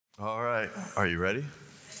All right. Are you ready?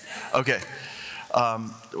 Okay.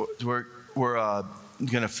 We're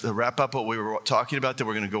going to wrap up what we were talking about. Then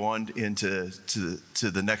we're going to go on into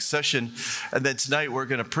the next session, and then tonight we're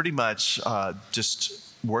going to pretty much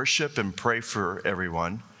just worship and pray for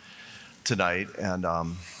everyone tonight. And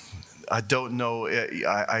I don't know.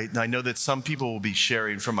 I know that some people will be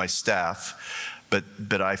sharing from my staff,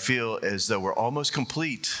 but I feel as though we're almost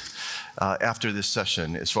complete after this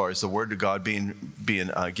session as far as the Word of God being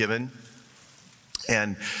given.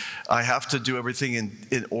 And I have to do everything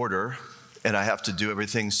in order, and I have to do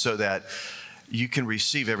everything so that you can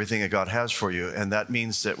receive everything that God has for you. And that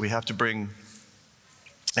means that we have to bring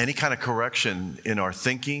any kind of correction in our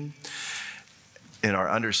thinking, in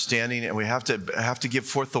our understanding, and we have to give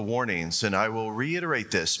forth the warnings. And I will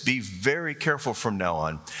reiterate this: be very careful from now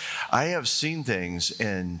on. I have seen things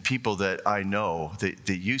in people that I know that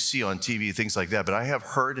you see on TV, things like that, but I have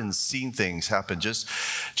heard and seen things happen just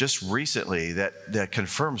recently that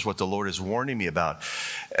confirms what the Lord is warning me about.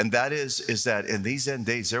 And that is that in these end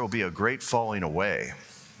days there will be a great falling away.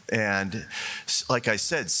 And like I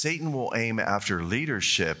said, Satan will aim after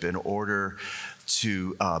leadership in order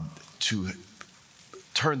to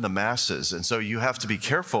turn the masses. And so you have to be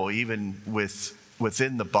careful even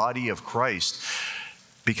within the body of Christ,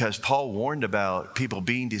 because Paul warned about people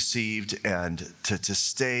being deceived, and to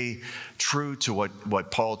stay true to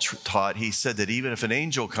what Paul taught. He said that even if an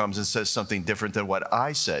angel comes and says something different than what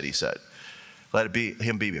I said, he said, let it be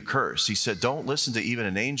him be accursed. He said, don't listen to even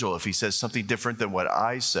an angel if he says something different than what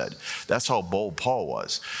I said. That's how bold Paul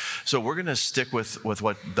was. So we're going to stick with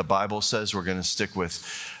what the Bible says. We're going to stick with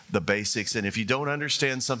the basics. And if you don't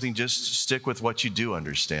understand something, just stick with what you do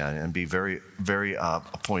understand and be very, very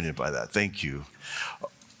appointed by that. Thank you.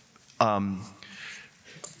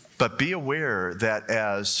 But be aware that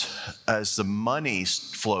as the money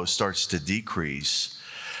flow starts to decrease,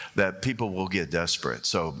 that people will get desperate.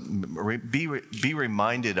 So be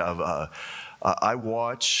reminded of, I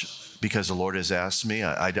watch because the Lord has asked me.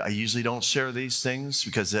 I usually don't share these things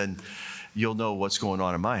because then you'll know what's going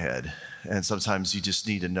on in my head. And sometimes you just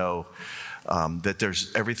need to know that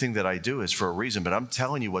there's everything that I do is for a reason, but I'm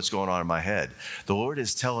telling you what's going on in my head. The Lord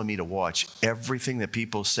is telling me to watch everything that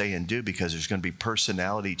people say and do, because there's going to be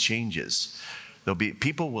personality changes.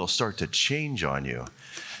 People will start to change on you.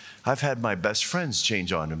 I've had my best friends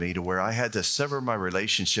change on to me to where I had to sever my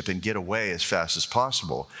relationship and get away as fast as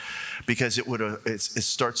possible, because it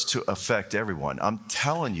starts to affect everyone. I'm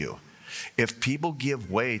telling you, if people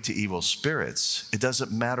give way to evil spirits, it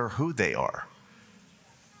doesn't matter who they are.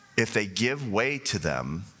 If they give way to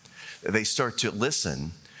them, they start to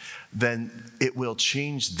listen, then it will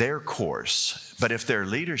change their course. But if they're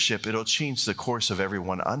leadership, it'll change the course of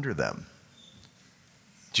everyone under them.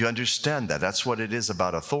 Do you understand that? That's what it is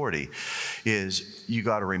about authority, is you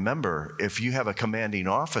got to remember, if you have a commanding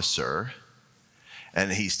officer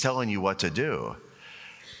and he's telling you what to do,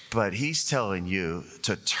 but he's telling you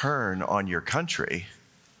to turn on your country,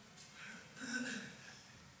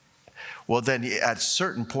 well, then at a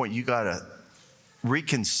certain point, you got to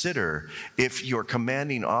reconsider if your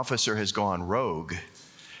commanding officer has gone rogue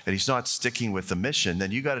and he's not sticking with the mission.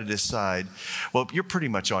 Then you got to decide, well, you're pretty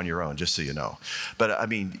much on your own, just so you know. But I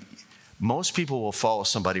mean, most people will follow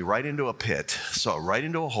somebody right into a pit, so right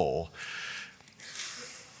into a hole.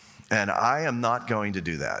 And I am not going to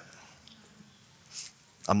do that.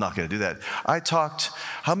 I'm not going to do that.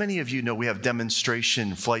 How many of you know we have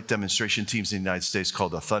flight demonstration teams in the United States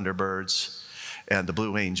called the Thunderbirds and the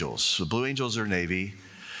Blue Angels? The Blue Angels are Navy,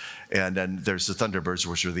 and then there's the Thunderbirds,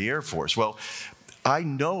 which are the Air Force. Well, I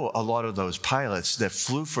know a lot of those pilots that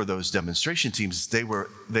flew for those demonstration teams. They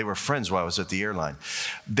were friends while I was at the airline.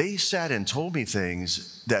 They sat and told me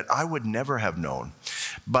things that I would never have known.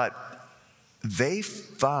 But they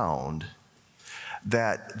found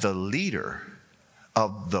that the leader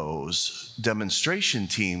of those demonstration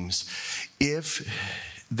teams, if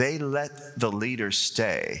they let the leader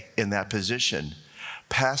stay in that position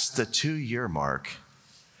past the 2-year mark,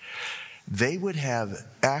 they would have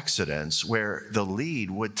accidents where the lead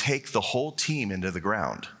would take the whole team into the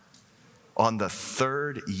ground on the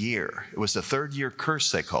 3rd year. It was the 3rd year curse,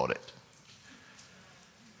 they called it.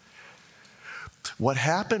 What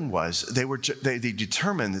happened was they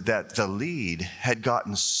determined that the lead had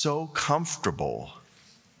gotten so comfortable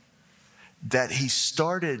that he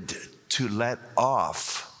started to let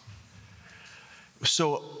off.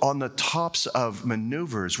 So on the tops of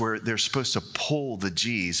maneuvers where they're supposed to pull the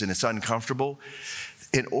G's and it's uncomfortable,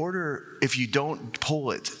 if you don't pull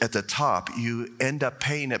it at the top, you end up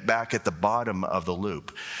paying it back at the bottom of the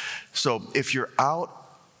loop. So if you're out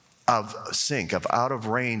of sync, of out of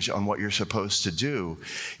range on what you're supposed to do,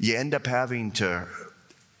 you end up having to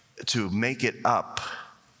make it up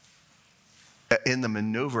in the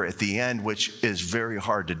maneuver at the end, which is very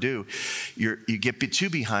hard to do. You get too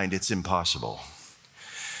behind, it's impossible.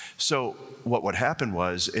 So what would happen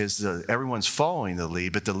is everyone's following the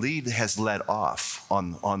lead, but the lead has let off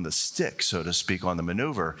on the stick, so to speak, on the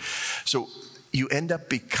maneuver. So you end up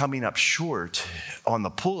coming up short on the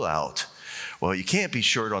pull-out. Well, you can't be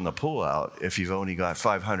short on the pull-out if you've only got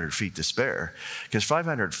 500 feet to spare, because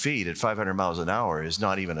 500 feet at 500 miles an hour is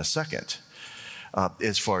not even a second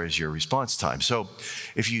as far as your response time. So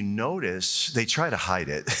if you notice, they try to hide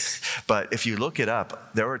it, but if you look it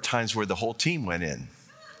up, there were times where the whole team went in,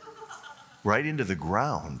 right into the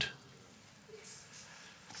ground.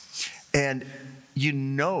 And you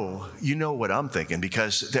know what I'm thinking,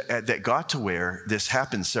 because that got to where this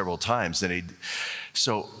happened several times.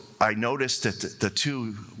 So I noticed that the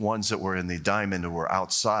two ones that were in the diamond who were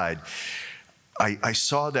outside, I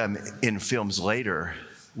saw them in films later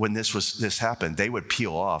when this happened. They would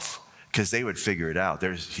peel off because they would figure it out.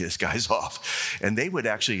 This guy's off. And they would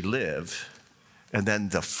actually live, and then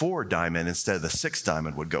the 4 diamond instead of the 6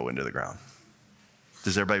 diamond would go into the ground.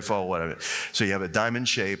 Does everybody follow what I mean? So you have a diamond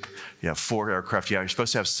shape, you have 4 aircraft, you're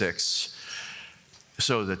supposed to have 6.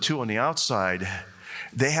 So the 2 on the outside,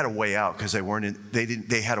 they had a way out because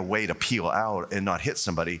they had a way to peel out and not hit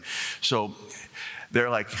somebody. So they're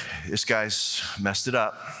like, this guy's messed it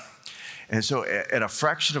up. And so in a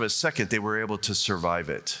fraction of a second, they were able to survive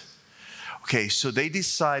it. Okay, so they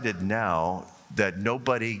decided now that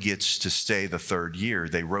nobody gets to stay the 3rd year.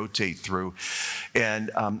 They rotate through. And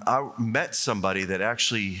I met somebody that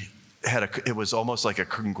actually it was almost like a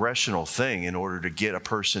congressional thing in order to get a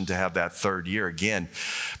person to have that 3rd year again.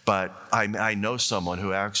 But I know someone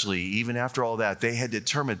who actually, even after all that, they had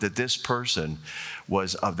determined that this person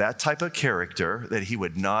was of that type of character, that he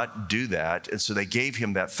would not do that. And so they gave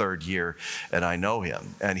him that 3rd year, and I know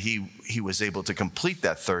him. And he was able to complete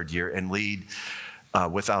that 3rd year and lead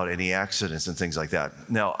without any accidents and things like that.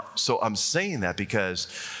 Now, so I'm saying that because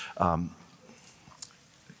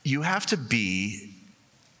you have to be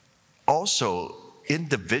also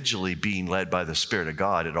individually being led by the Spirit of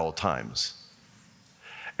God at all times.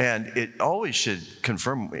 And it always should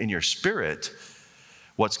confirm in your spirit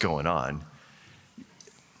what's going on.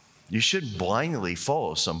 You shouldn't blindly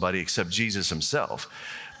follow somebody except Jesus himself.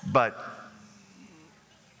 But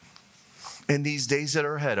in these days that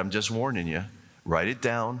are ahead, I'm just warning you, write it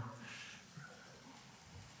down,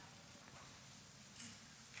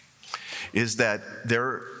 is that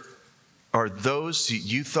there are those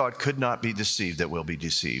you thought could not be deceived that will be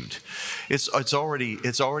deceived. It's already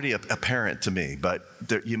apparent to me, but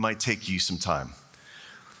it might take you some time.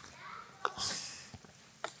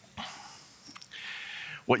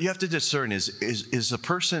 What you have to discern is a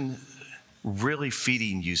person really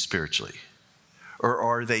feeding you spiritually? Or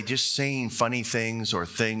are they just saying funny things or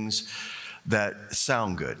things that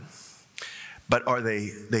sound good? But are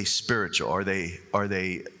they spiritual? Are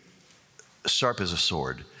they sharp as a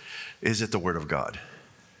sword? Is it the Word of God?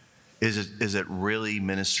 Is it really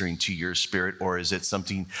ministering to your spirit, or is it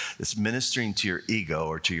something that's ministering to your ego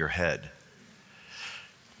or to your head?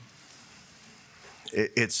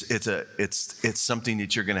 It's something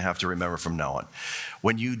that you're going to have to remember from now on.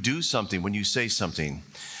 When you do something, when you say something,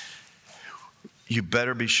 you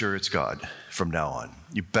better be sure it's God from now on.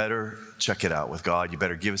 You better check it out with God. You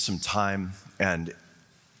better give it some time. And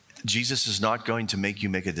Jesus is not going to make you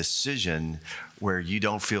make a decision where you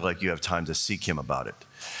don't feel like you have time to seek him about it.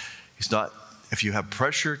 He's not. If you have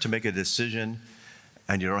pressure to make a decision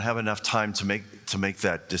and you don't have enough time to make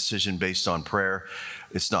that decision based on prayer,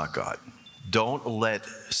 it's not God. Don't let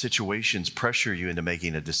situations pressure you into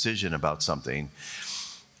making a decision about something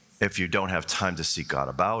if you don't have time to seek God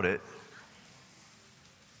about it.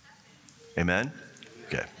 Amen?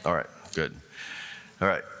 Okay, all right, good. All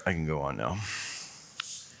right, I can go on now.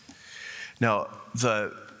 Now,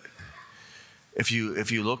 if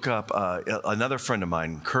you look up another friend of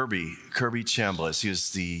mine, Kirby Chambliss, he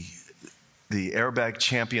was the airbag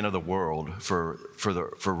champion of the world for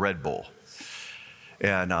Red Bull.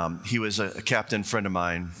 And he was a captain friend of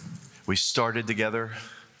mine. We started together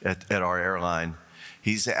at our airline.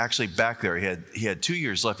 He's actually back there. He had 2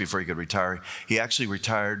 years left before he could retire. He actually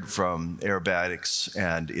retired from aerobatics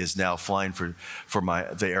and is now flying for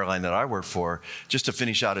the airline that I work for just to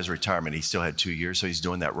finish out his retirement. He still had 2 years, so he's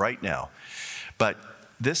doing that right now. But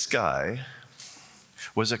this guy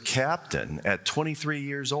was a captain at 23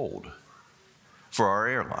 years old for our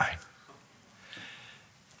airline.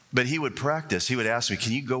 But he would practice. He would ask me,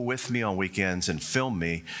 can you go with me on weekends and film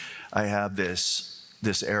me? I have this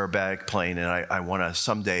this aerobatic plane, and I want to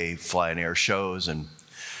someday fly in air shows, and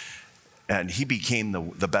he became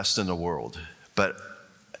the best in the world. But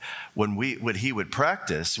when he would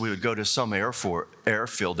practice, we would go to some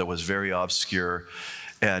airfield that was very obscure,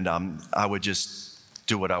 and I would just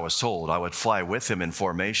do what I was told. I would fly with him in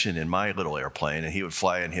formation in my little airplane, and he would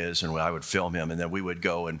fly in his, and I would film him, and then we would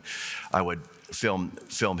go and I would film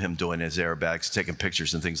him doing his airbags, taking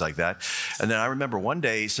pictures and things like that. And then I remember one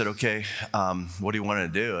day he said, okay, what do you want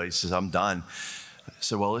to do? He says, I'm done. I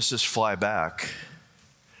said, well, let's just fly back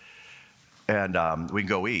and we can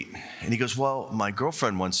go eat. And he goes, well, my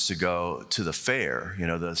girlfriend wants to go to the fair,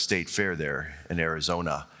 the state fair there in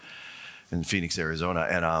Arizona, in Phoenix, Arizona.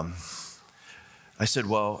 And I said,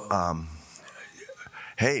 well,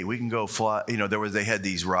 hey, we can go fly. They had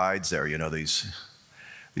these rides there,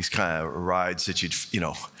 these kind of rides that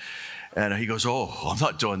and he goes, oh, I'm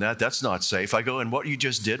not doing that. That's not safe. I go, and what you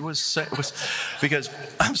just did was because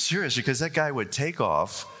I'm serious, because that guy would take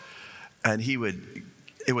off and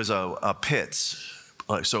it was a Pitts.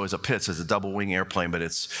 So it was a Pitts. It's a double wing airplane, but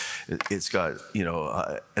it's got,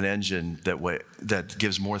 an engine that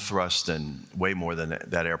gives more thrust and way more than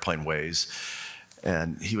that airplane weighs.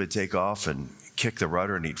 And he would take off and kick the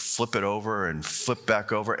rudder, and he'd flip it over and flip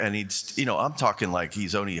back over. And I'm talking like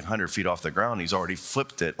he's only 100 feet off the ground. He's already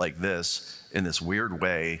flipped it like this in this weird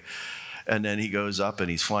way. And then he goes up and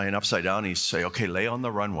he's flying upside down. He's say, okay, lay on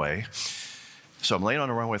the runway. So I'm laying on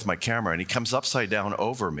the runway with my camera, and he comes upside down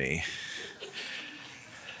over me.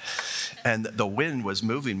 And the wind was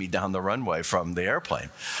moving me down the runway from the airplane.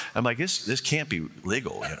 I'm like, this can't be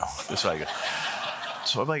legal, This way I go.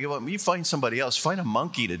 So I'm like, well, you find somebody else, find a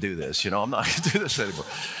monkey to do this. I'm not going to do this anymore.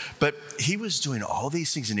 But he was doing all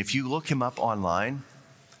these things. And if you look him up online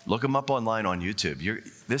on YouTube,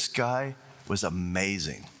 this guy was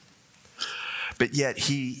amazing. But yet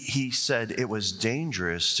he said it was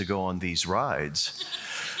dangerous to go on these rides.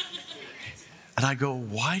 And I go,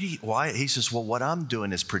 why? He says, well, what I'm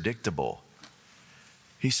doing is predictable.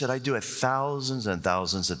 He said, I do it thousands and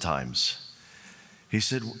thousands of times. He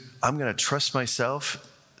said, I'm going to trust myself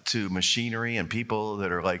to machinery and people that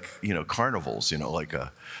are like, carnivals, like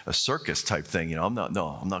a circus type thing. We're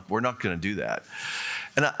not going to do that.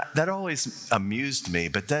 And that always amused me.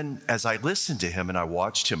 But then as I listened to him and I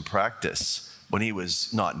watched him practice when he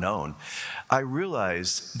was not known, I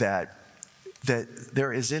realized that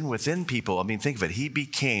there is within people. I mean, think of it. He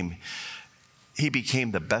became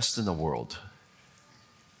the best in the world.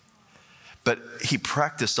 But he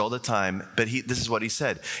practiced all the time. But this is what he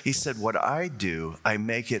said. He said, what I do, I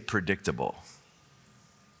make it predictable.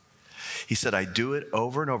 He said, I do it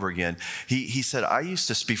over and over again. He said,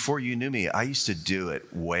 before you knew me, I used to do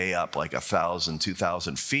it way up like 1,000,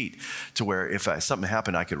 2,000 feet to where if something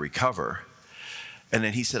happened, I could recover. And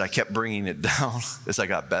then he said, I kept bringing it down as I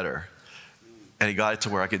got better. And he got it to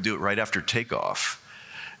where I could do it right after takeoff,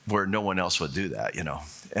 where no one else would do that,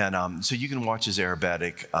 And so you can watch his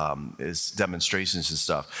aerobatic, his demonstrations and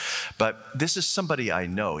stuff. But this is somebody I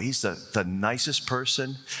know. He's the nicest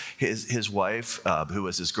person. His wife, who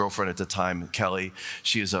was his girlfriend at the time, Kelly,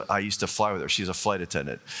 I used to fly with her. She's a flight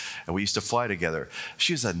attendant. And we used to fly together.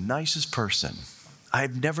 She's the nicest person.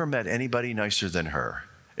 I've never met anybody nicer than her,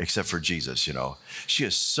 except for Jesus, She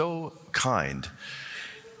is so kind.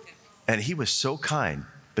 And he was so kind.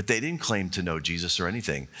 But they didn't claim to know Jesus or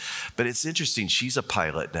anything. But it's interesting, she's a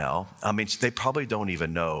pilot now. I mean, they probably don't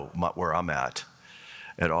even know where I'm at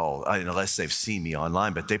all, unless they've seen me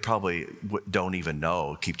online. But they probably don't even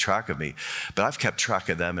keep track of me. But I've kept track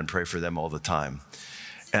of them and pray for them all the time.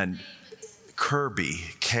 And Kirby,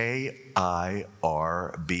 Kirby,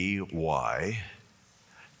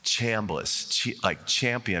 Chambliss, like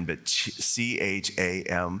champion, but Chamblis.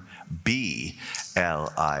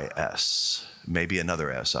 Maybe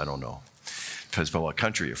another S, I don't know. Depends on what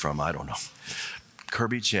country you're from, I don't know.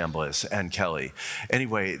 Kirby Chambliss and Kelly.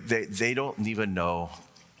 Anyway, they don't even know.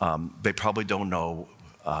 They probably don't know,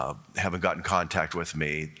 haven't gotten contact with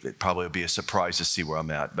me. It probably would be a surprise to see where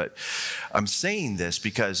I'm at. But I'm saying this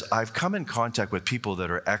because I've come in contact with people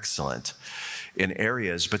that are excellent in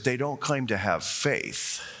areas, but they don't claim to have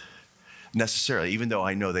faith necessarily, even though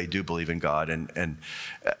I know they do believe in God, and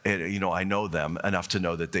I know them enough to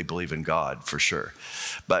know that they believe in God for sure.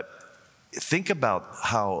 But think about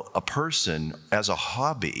how a person as a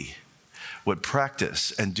hobby would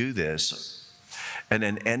practice and do this and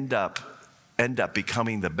then end up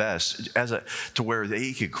becoming the best to where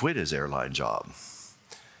he could quit his airline job.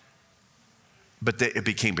 But it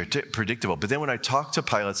became predictable. But then when I talk to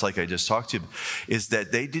pilots like I just talked to, is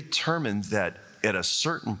that they determined that at a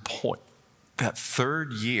certain point, that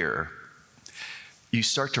third year, you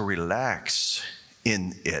start to relax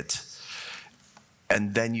in it.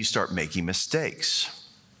 And then you start making mistakes.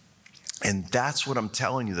 And that's what I'm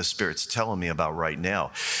telling you, the Spirit's telling me about right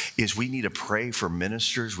now, is we need to pray for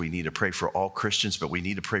ministers. We need to pray for all Christians, but we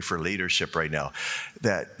need to pray for leadership right now.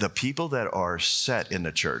 That the people that are set in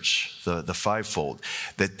the church, the fivefold,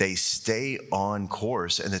 that they stay on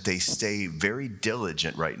course and that they stay very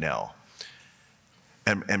diligent right now.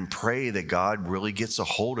 And pray that God really gets a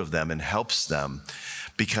hold of them and helps them.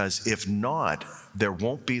 Because if not, there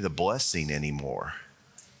won't be the blessing anymore.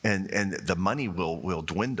 And the money will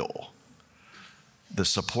dwindle. The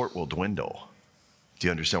support will dwindle. Do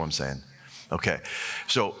you understand what I'm saying? Okay.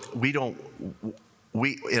 So we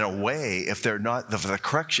in a way, if they're not the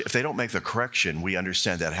correction, if they don't make the correction, we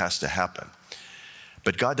understand that has to happen.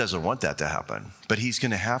 But God doesn't want that to happen. But he's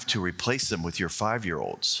going to have to replace them with your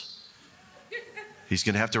 5-year-olds. He's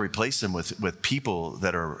going to have to replace them with people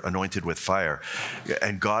that are anointed with fire.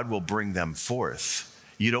 And God will bring them forth.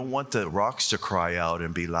 You don't want the rocks to cry out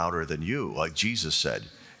and be louder than you, like Jesus said.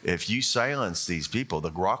 If you silence these people, the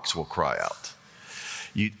rocks will cry out.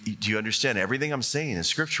 Do you understand? Everything I'm saying is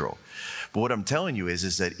scriptural. But what I'm telling you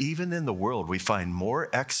is that even in the world, we find more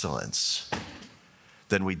excellence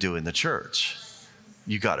than we do in the church.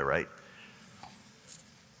 You got it, right?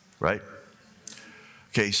 Right?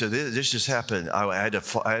 Okay, so this just happened. I had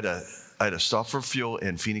to stop for fuel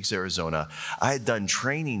in Phoenix, Arizona. I had done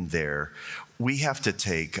training there. We have to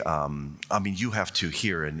take, you have to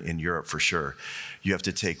here in Europe for sure. You have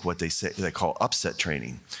to take what they call upset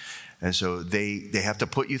training. And so they have to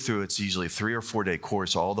put you through, it's usually a 3 or 4 day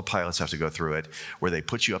course. All the pilots have to go through it, where they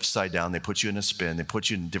put you upside down, they put you in a spin, they put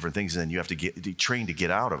you in different things, and then you have to get trained to get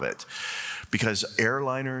out of it. Because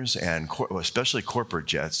airliners and especially corporate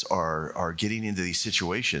jets are getting into these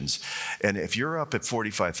situations. And if you're up at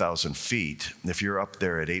 45,000 feet, if you're up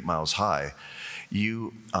there at 8 miles high,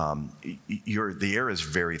 the air is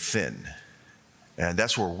very thin. And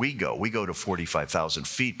that's where we go. We go to 45,000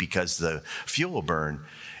 feet because the fuel burn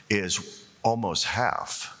is almost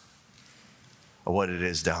half of what it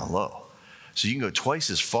is down low. So you can go twice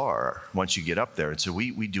as far once you get up there. And so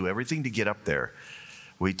we do everything to get up there.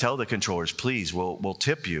 We tell the controllers, please, we'll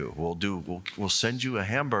tip you. We'll send you a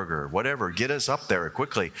hamburger, whatever. Get us up there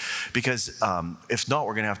quickly. Because if not,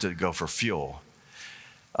 we're going to have to go for fuel.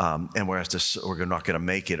 And we're not going to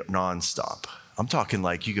make it nonstop. I'm talking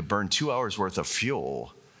like you could burn 2 hours worth of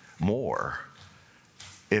fuel more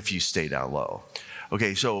if you stay down low.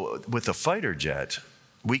 Okay, so with the fighter jet,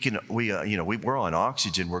 we're on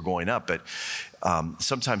oxygen, we're going up, but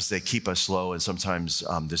sometimes they keep us low, and sometimes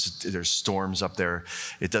there's storms up there.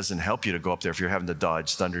 It doesn't help you to go up there if you're having to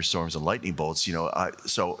dodge thunderstorms and lightning bolts.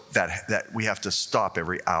 So that we have to stop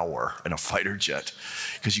every hour in a fighter jet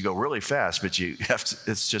because you go really fast, but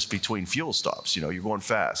it's just between fuel stops. You're going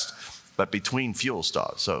fast, but between fuel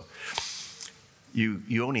stops. So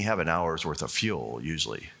you only have an hour's worth of fuel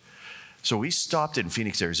usually. So we stopped in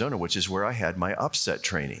Phoenix, Arizona, which is where I had my upset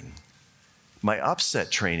training. My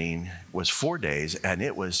upset training was 4 days, and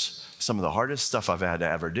it was some of the hardest stuff I've had to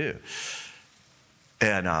ever do.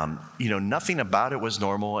 And, nothing about it was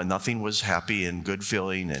normal, and nothing was happy and good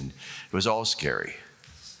feeling, and it was all scary.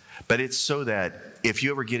 But it's so that if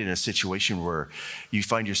you ever get in a situation where you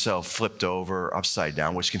find yourself flipped over, upside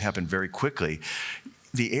down, which can happen very quickly,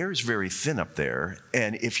 the air is very thin up there,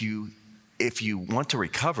 and if you want to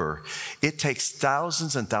recover, it takes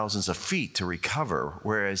thousands and thousands of feet to recover,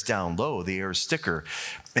 whereas down low, the air is thicker,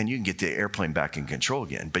 and you can get the airplane back in control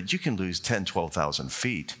again. But you can lose 10,000, 12,000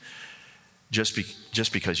 feet just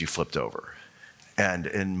because you flipped over. And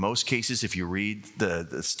in most cases, if you read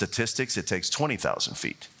the statistics, it takes 20,000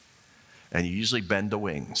 feet. And you usually bend the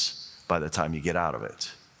wings by the time you get out of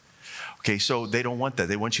it. Okay, so they don't want that.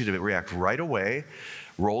 They want you to react right away,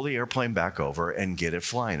 roll the airplane back over, and get it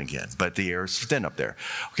flying again. But the air is thin up there.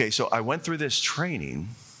 Okay, so I went through this training,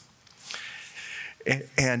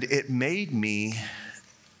 and it made me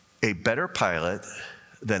a better pilot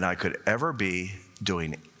than I could ever be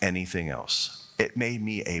doing anything else. It made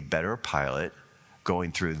me a better pilot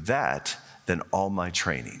going through that than all my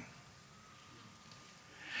training.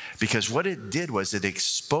 Because what it did was it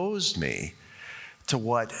exposed me to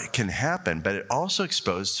what can happen, but it also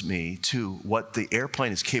exposed me to what the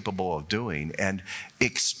airplane is capable of doing and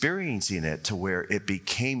experiencing it to where it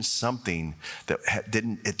became something that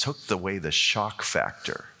it took away the shock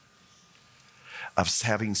factor of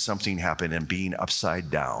having something happen and being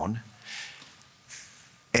upside down,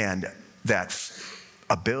 and that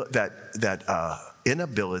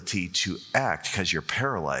inability to act because you're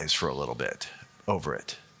paralyzed for a little bit over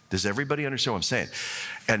it. Does everybody understand what I'm saying?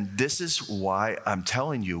 And this is why I'm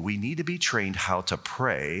telling you, we need to be trained how to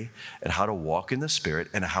pray and how to walk in the Spirit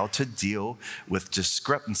and how to deal with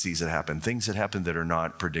discrepancies that happen, things that happen that are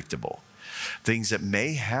not predictable, things that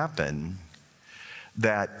may happen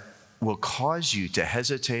that will cause you to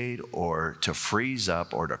hesitate or to freeze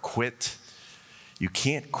up or to quit. You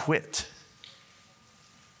can't quit.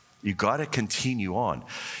 You got to continue on.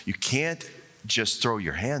 You can't just throw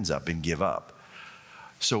your hands up and give up.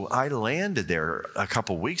 So I landed there a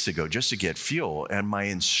couple weeks ago just to get fuel, and my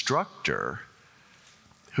instructor,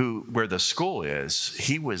 where the school is,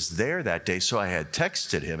 he was there that day, so I had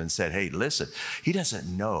texted him and said, hey, listen, he doesn't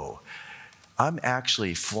know. I'm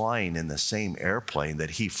actually flying in the same airplane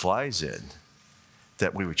that he flies in,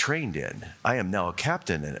 that we were trained in. I am now a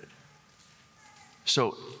captain in it.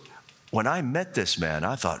 So when I met this man,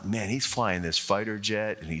 I thought, man, he's flying this fighter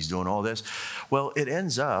jet and he's doing all this. Well, it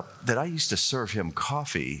ends up that I used to serve him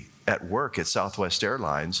coffee at work at Southwest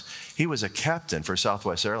Airlines. He was a captain for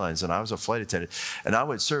Southwest Airlines and I was a flight attendant. And I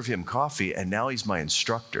would serve him coffee and now he's my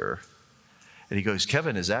instructor. And he goes,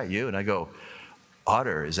 Kevin, is that you? And I go,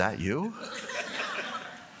 Otter, is that you?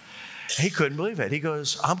 He couldn't believe it. He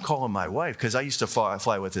goes, I'm calling my wife, because I used to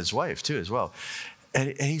fly with his wife too as well.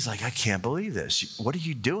 And he's like, I can't believe this. What are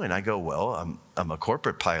you doing? I go, well, I'm a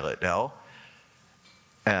corporate pilot now,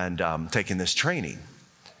 and I'm taking this training.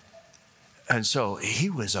 And so he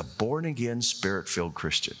was a born-again, Spirit-filled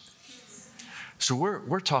Christian. So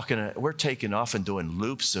we're taking off and doing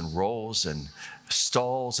loops and rolls and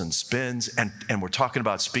stalls and spins, and we're talking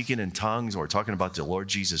about speaking in tongues, and we're talking about the Lord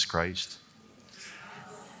Jesus Christ.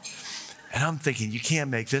 And I'm thinking, you can't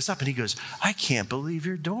make this up. And he goes, I can't believe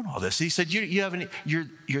you're doing all this. He said, you're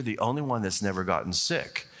the only one that's never gotten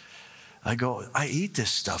sick. I go, I eat this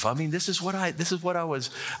stuff. I mean, this is what I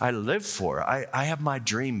live for. I have my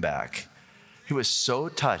dream back. He was so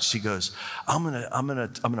touched. He goes, I'm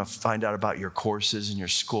gonna find out about your courses in your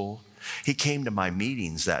school. He came to my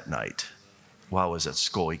meetings that night while I was at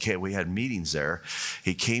school. We had meetings there.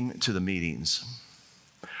 He came to the meetings.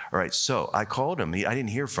 All right, so I called him. I didn't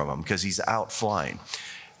hear from him because he's out flying.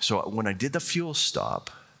 So when I did the fuel stop,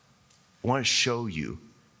 I want to show you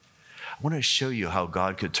how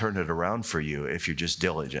God could turn it around for you if you're just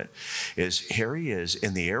diligent. Here he is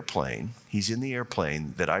in the airplane. He's in the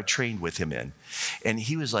airplane that I trained with him in. And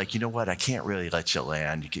he was like, you know what? I can't really let you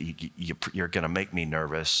land. You're going to make me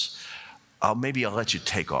nervous. Maybe I'll let you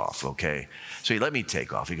take off, okay? So he let me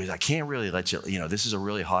take off. He goes, I can't really let you, this is a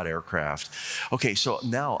really hot aircraft. Okay, so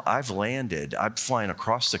now I've landed. I'm flying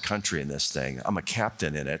across the country in this thing. I'm a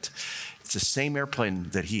captain in it. It's the same airplane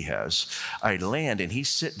that he has. I land, and he's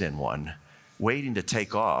sitting in one, waiting to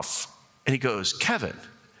take off. And he goes, Kevin.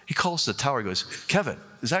 He calls the tower. He goes, Kevin,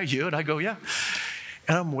 is that you? And I go, yeah.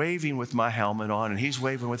 And I'm waving with my helmet on, and he's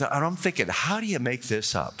waving with it. And I'm thinking, how do you make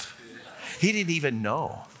this up? He didn't even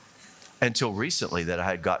know until recently that I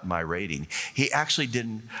had gotten my rating. He actually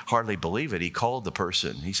didn't hardly believe it. He called the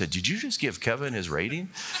person. He said, did you just give Kevin his rating?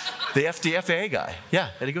 The FAA guy. Yeah.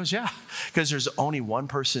 And he goes, yeah. Because there's only one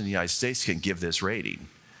person in the United States can give this rating.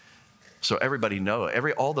 So everybody knows,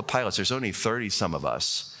 all the pilots, there's only 30 some of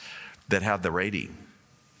us that have the rating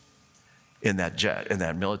in that jet, in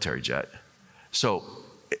that military jet. So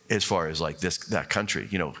as far as like that country,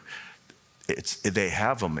 they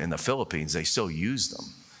have them in the Philippines. They still use them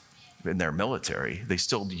in their military. They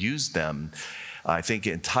still use them. I think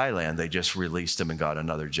in Thailand, they just released them and got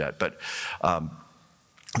another jet. But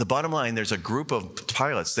the bottom line, there's a group of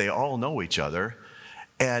pilots. They all know each other.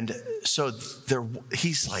 And so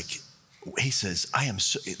he says,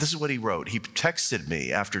 this is what he wrote. He texted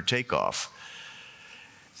me after takeoff.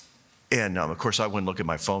 And of course, I wouldn't look at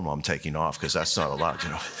my phone while I'm taking off because that's not allowed,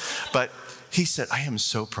 But he said, I am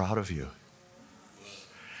so proud of you.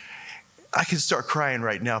 I can start crying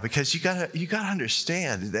right now because you gotta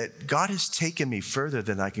understand that God has taken me further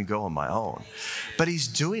than I can go on my own. But he's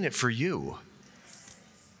doing it for you.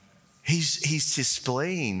 He's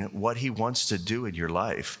displaying what he wants to do in your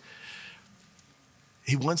life.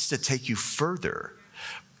 He wants to take you further.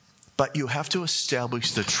 But you have to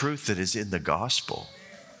establish the truth that is in the gospel.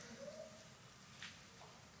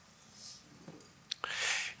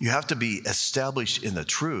 You have to be established in the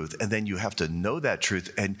truth, and then you have to know that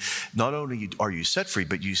truth. And not only are you set free,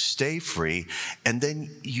 but you stay free. And then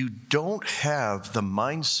you don't have the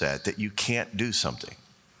mindset that you can't do something.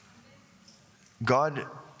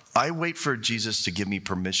 I wait for Jesus to give me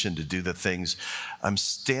permission to do the things. I'm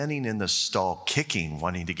standing in the stall, kicking,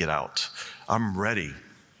 wanting to get out. I'm ready.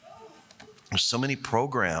 There's so many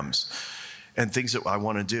programs and things that I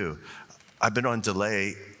want to do. I've been on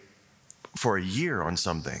delay for a year on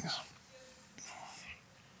some things.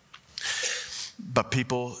 But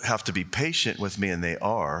people have to be patient with me, and they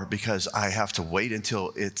are, because I have to wait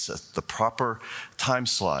until it's the proper time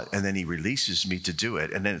slot, and then he releases me to do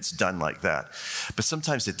it, and then it's done like that. But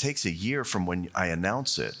sometimes it takes a year from when I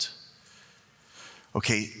announce it.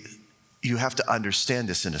 Okay, you have to understand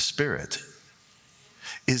this in the spirit,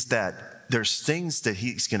 is that there's things that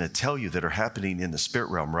he's going to tell you that are happening in the spirit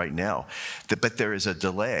realm right now, but there is a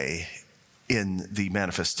delay in the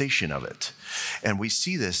manifestation of it. And we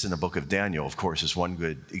see this in the book of Daniel, of course, is one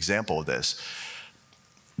good example of this.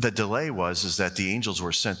 The delay is that the angels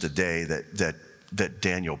were sent the day that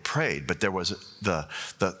Daniel prayed, but there was the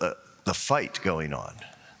fight going on,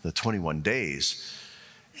 the 21 days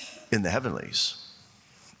in the heavenlies.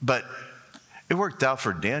 But it worked out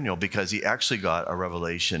for Daniel because he actually got a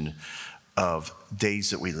revelation of days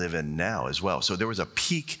that we live in now as well. So there was a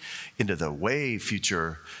peek into the way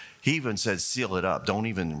future. He even said, seal it up. Don't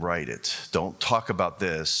even write it. Don't talk about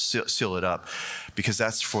this. Seal it up, because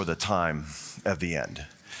that's for the time of the end.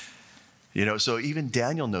 You know, so even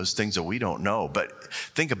Daniel knows things that we don't know. But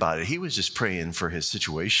think about it. He was just praying for his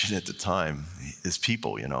situation at the time, his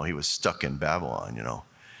people, you know. He was stuck in Babylon, you know.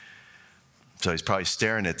 So he's probably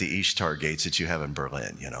staring at the Ishtar gates that you have in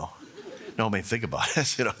Berlin, you know. No, I mean, think about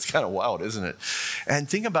it. You know, it's kind of wild, isn't it? And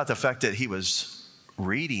think about the fact that he was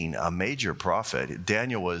reading a major prophet.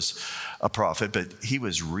 Daniel was a prophet, but he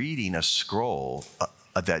was reading a scroll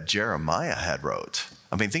that Jeremiah had wrote.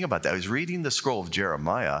 I mean, think about that. He was reading the scroll of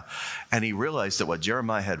Jeremiah, and he realized that what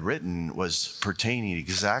Jeremiah had written was pertaining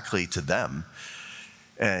exactly to them,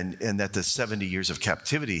 and that the 70 years of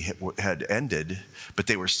captivity had ended, but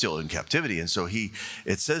they were still in captivity. And so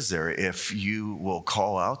it says there, if you will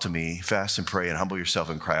call out to me, fast and pray and humble yourself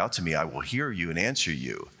and cry out to me, I will hear you and answer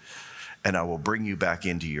you, and I will bring you back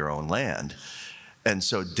into your own land. And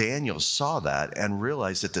so Daniel saw that and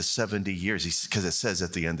realized that the 70 years, because it says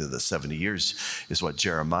at the end of the 70 years is what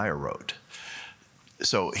Jeremiah wrote.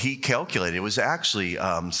 So he calculated, it was actually,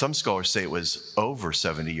 some scholars say it was over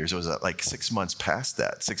 70 years. It was like 6 months past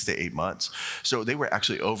that, 6 to 8 months. So they were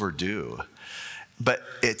actually overdue. But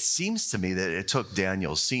it seems to me that it took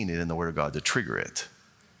Daniel seeing it in the Word of God to trigger it.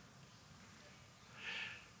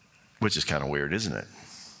 Which is kind of weird, isn't it?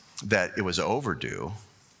 That it was overdue,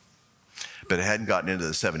 but it hadn't gotten into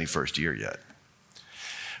the 71st year yet.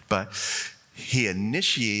 But he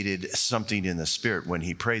initiated something in the spirit when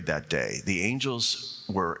he prayed that day. The angels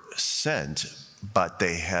were sent, but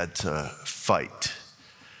they had to fight.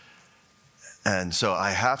 And so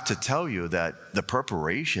I have to tell you that the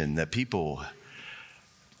preparation that people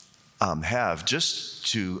have just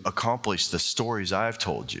to accomplish the stories I've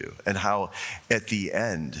told you, and how at the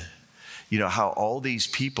end, you know, how all these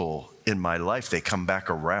people in my life, they come back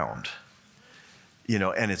around, you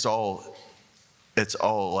know, and it's all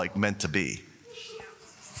like meant to be.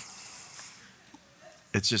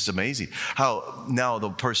 It's just amazing how now the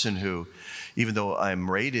person who, even though I'm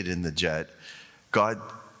rated in the jet, God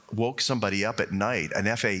woke somebody up at night, an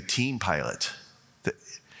F-18 pilot, a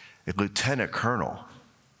lieutenant colonel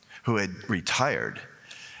who had retired,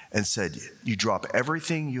 and said, you drop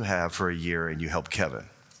everything you have for a year and you help Kevin.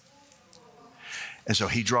 And so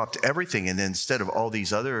he dropped everything, and then instead of all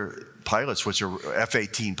these other pilots, which are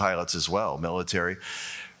F-18 pilots as well, military,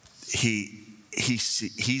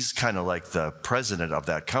 he's kind of like the president of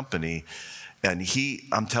that company, and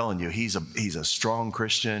I'm telling you, he's a strong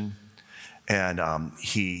Christian, and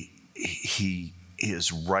he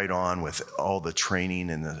is right on with all the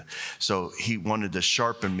training, and so he wanted to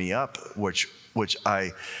sharpen me up, which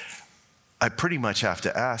I pretty much have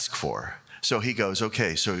to ask for. So he goes,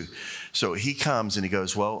 okay, so he comes and he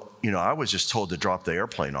goes, well, you know, I was just told to drop the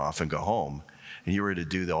airplane off and go home, and you were to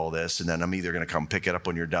do all this, and then I'm either going to come pick it up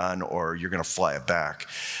when you're done, or you're going to fly it back.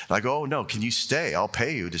 And I go, oh, no, can you stay? I'll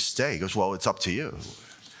pay you to stay. He goes, well, it's up to you.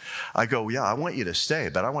 I go, yeah, I want you to stay,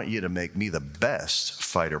 but I want you to make me the best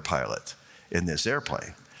fighter pilot in this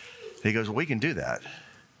airplane. And he goes, well, we can do that.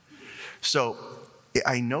 So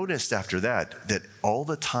I noticed after that all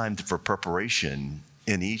the time for preparation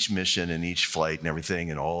in each mission and each flight and everything,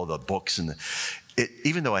 and all the books, and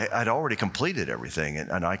even though I'd already completed everything,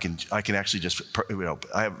 and I can actually just, you know,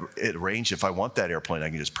 I have it arranged, if I want that airplane, I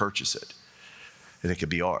can just purchase it, and it could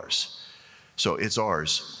be ours. So it's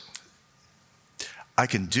ours. I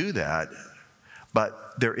can do that,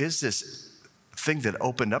 but there is this thing that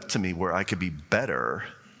opened up to me where I could be better,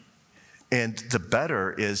 and the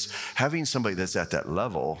better is having somebody that's at that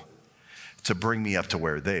level to bring me up to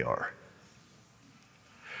where they are.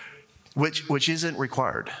 Which isn't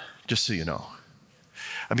required, just so you know.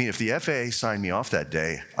 I mean, if the FAA signed me off that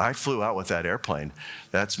day, I flew out with that airplane.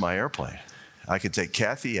 That's my airplane. I could take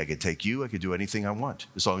Kathy, I could take you, I could do anything I want,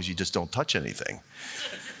 as long as you just don't touch anything.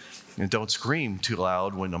 And don't scream too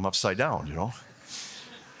loud when I'm upside down, you know?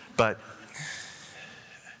 But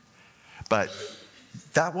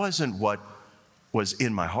that wasn't what was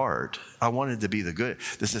in my heart. I wanted to be the good.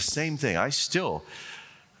 It's the same thing. I still,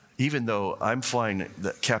 even though I'm flying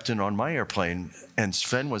the captain on my airplane and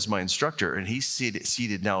Sven was my instructor and he's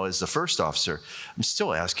seated now as the first officer, I'm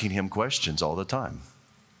still asking him questions all the time.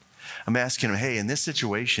 I'm asking him, hey, in this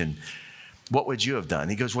situation, what would you have done?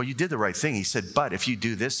 He goes, well, you did the right thing. He said, but if you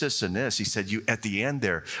do this, this, and this, he said, you at the end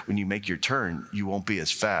there, when you make your turn, you won't be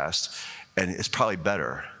as fast, and it's probably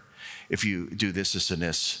better if you do this, this, and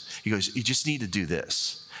this. He goes, you just need to do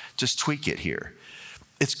this. Just tweak it here.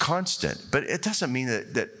 It's constant, but it doesn't mean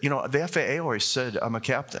that you know, the FAA always said I'm a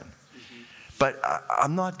captain. Mm-hmm. But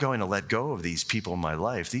I'm not going to let go of these people in my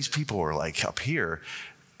life. These people are like up here,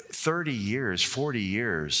 30 years, 40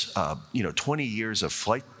 years, 20 years of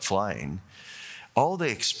flying. All the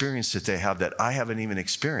experience that they have that I haven't even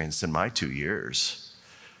experienced in my 2 years.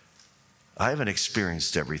 I haven't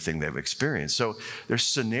experienced everything they've experienced. So there's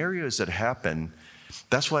scenarios that happen.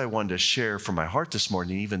 That's why I wanted to share from my heart this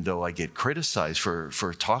morning, even though I get criticized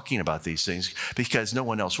for talking about these things, because no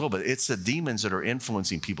one else will. But it's the demons that are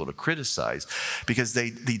influencing people to criticize, because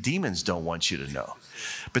the demons don't want you to know.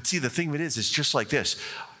 But see, the thing of it is, it's just like this.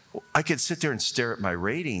 I could sit there and stare at my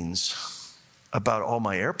ratings about all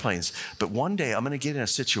my airplanes, but one day I'm going to get in a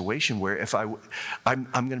situation where if I'm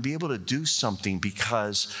going to be able to do something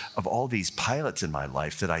because of all these pilots in my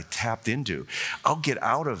life that I tapped into. I'll get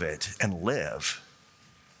out of it and live.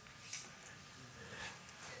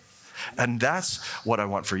 And that's what I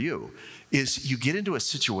want for you, is you get into a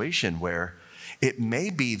situation where it may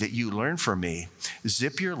be that you learn from me,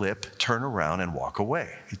 zip your lip, turn around, and walk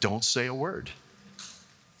away. Don't say a word.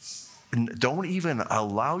 And don't even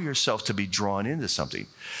allow yourself to be drawn into something.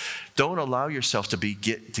 Don't allow yourself to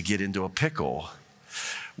get into a pickle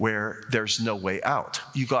where there's no way out.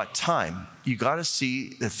 You got time. You got to see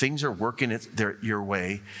that things are working your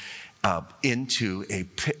way into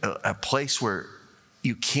a place where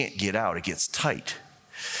you can't get out. It gets tight.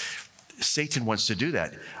 Satan wants to do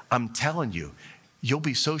that. I'm telling you, you'll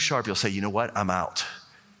be so sharp, you'll say, you know what? I'm out.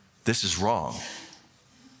 This is wrong.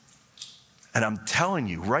 And I'm telling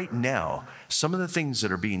you right now, some of the things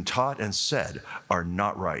that are being taught and said are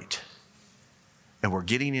not right. And we're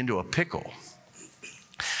getting into a pickle.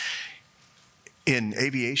 In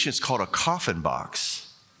aviation, it's called a coffin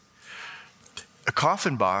box. A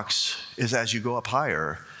coffin box is, as you go up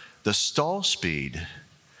higher, the stall speed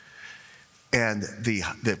and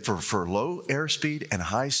for low airspeed and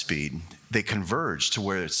high speed, they converge to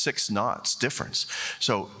where it's 6 knots difference.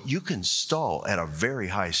 So you can stall at a very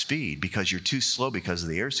high speed because you're too slow because of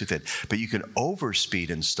the air's too thin, but you can overspeed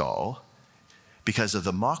and stall because of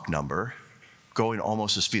the Mach number going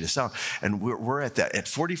almost the speed of sound. And we're at that. At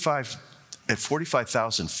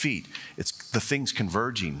 45,000 feet, the thing's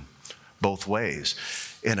converging both ways.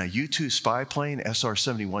 In a U-2 spy plane,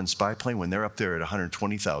 SR-71 spy plane, when they're up there at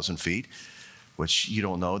 120,000 feet, which you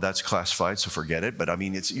don't know, that's classified, so forget it. But I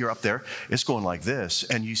mean, you're up there, it's going like this,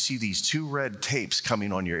 and you see these 2 red tapes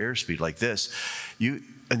coming on your airspeed like this. In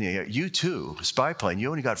the U-2 spy plane, you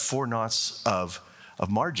only got 4 knots of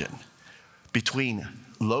margin between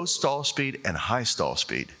low stall speed and high stall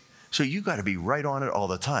speed. So you got to be right on it all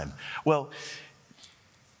the time. Well,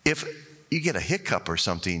 if you get a hiccup or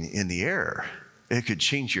something in the air, it could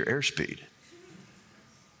change your airspeed.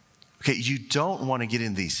 Okay, you don't want to get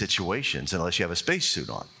in these situations unless you have a spacesuit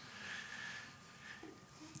on.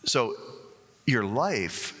 So your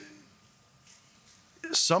life,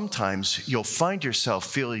 sometimes you'll find yourself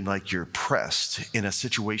feeling like you're pressed in a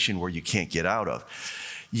situation where you can't get out of.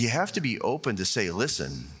 You have to be open to say,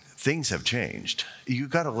 listen, things have changed. You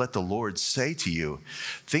got to let the Lord say to you,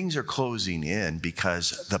 things are closing in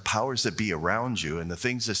because the powers that be around you and the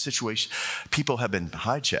situation, people have been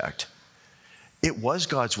hijacked. It was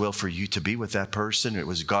God's will for you to be with that person. It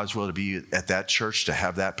was God's will to be at that church, to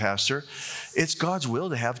have that pastor. It's God's will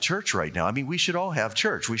to have church right now. I mean, we should all have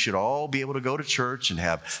church. We should all be able to go to church and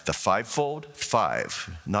have the 5-fold,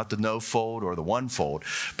 not the no-fold or the 1-fold,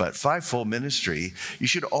 but 5-fold ministry. We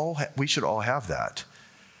should all have that.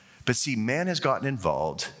 But see, man has gotten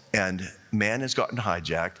involved and man has gotten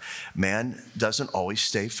hijacked. Man doesn't always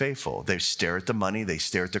stay faithful. They stare at the money. They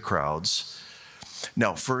stare at the crowds.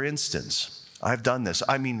 Now, for instance, I've done this.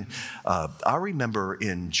 I mean, I remember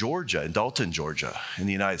in Georgia, in Dalton, Georgia, in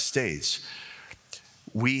the United States,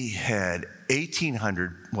 we had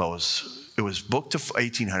 1,800, it was booked to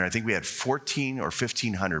 1,800. I think we had 1,400 or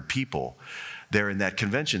 1,500 people there in that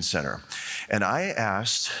convention center. And I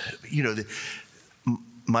asked,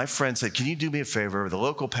 my friend said, can you do me a favor? The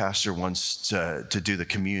local pastor wants to do the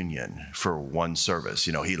communion for one service.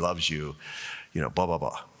 He loves you, blah, blah,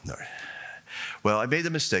 blah. Well, I made the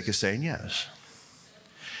mistake of saying yes.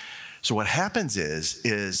 So what happens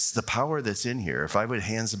is the power that's in here, if I would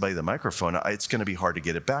hand somebody the microphone, it's going to be hard to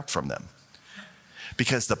get it back from them.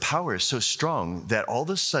 Because the power is so strong that all of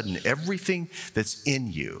a sudden, everything that's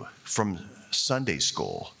in you from Sunday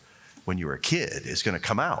school when you were a kid is going to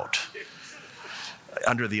come out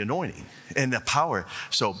under the anointing and the power.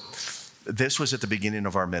 So this was at the beginning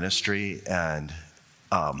of our ministry. And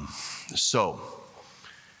so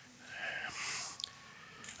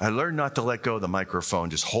I learned not to let go of the microphone,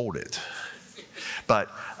 just hold it. But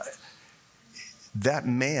that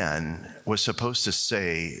man was supposed to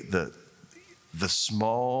say the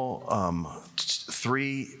small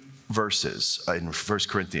 3 verses in 1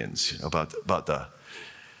 Corinthians about the,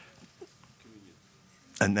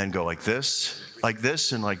 and then go like this,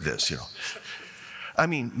 and like this, I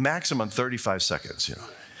mean, maximum 35 seconds,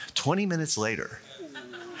 20 minutes later.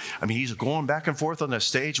 I mean, he's going back and forth on the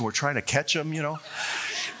stage and we're trying to catch him,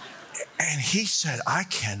 And he said, I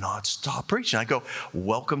cannot stop preaching. I go,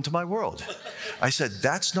 welcome to my world. I said,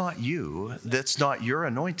 that's not you. That's not your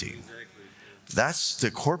anointing. That's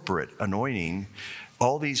the corporate anointing.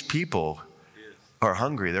 All these people are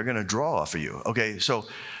hungry. They're going to draw off of you. Okay, so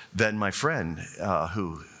then my friend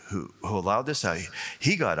who allowed this out,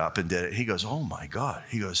 he got up and did it. He goes, oh my God.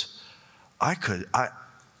 He goes,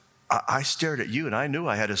 I stared at you and I knew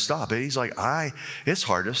I had to stop. And he's like, it's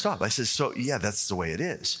hard to stop. I said, so yeah, that's the way it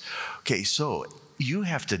is. Okay, so you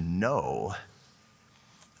have to know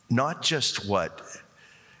not just what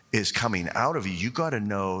is coming out of you. You got to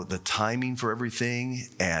know the timing for everything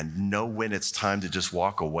and know when it's time to just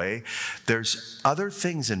walk away. There's other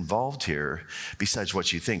things involved here besides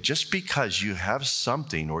what you think. Just because you have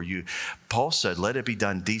something Paul said, let it be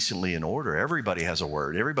done decently in order. Everybody has a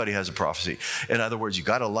word. Everybody has a prophecy. In other words, you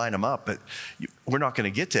got to line them up, but we're not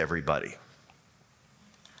going to get to everybody.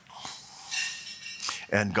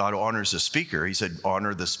 And God honors the speaker. He said,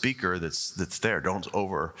 honor the speaker that's there. Don't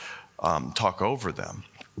talk over them.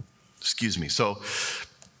 Excuse me. So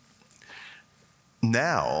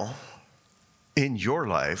now in your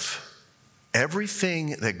life,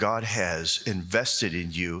 everything that God has invested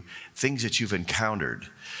in you, things that you've encountered,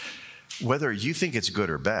 whether you think it's good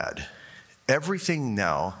or bad, everything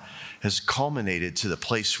now has culminated to the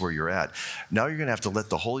place where you're at. Now you're going to have to let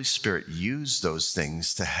the Holy Spirit use those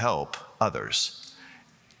things to help others.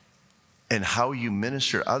 And how you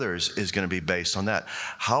minister to others is going to be based on that.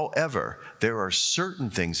 However, there are certain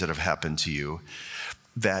things that have happened to you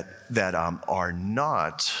that are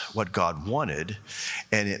not what God wanted,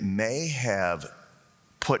 and it may have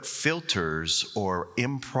put filters or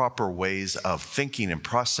improper ways of thinking and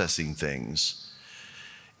processing things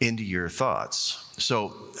into your thoughts.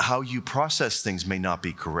 So how you process things may not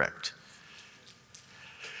be correct.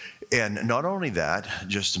 And not only that,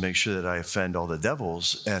 just to make sure that I offend all the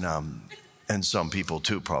devils and some people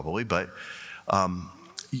too probably, but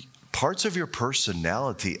parts of your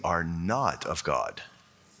personality are not of God.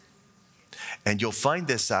 And you'll find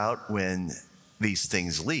this out when these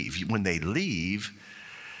things leave. When they leave,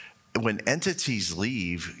 when entities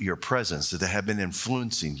leave your presence that have been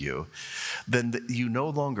influencing you, then you no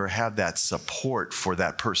longer have that support for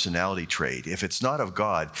that personality trait. If it's not of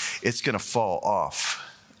God, it's going to fall off.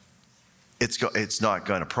 It's not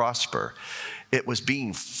going to prosper. It was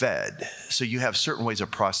being fed. So you have certain ways of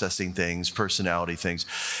processing things, personality things.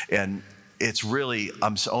 And it's really,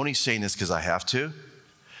 I'm only saying this because I have to,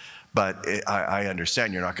 but I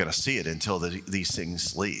understand you're not going to see it until these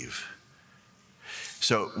things leave.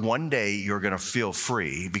 So one day you're going to feel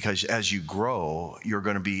free because as you grow, you're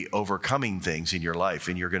going to be overcoming things in your life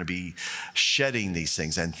and you're going to be shedding these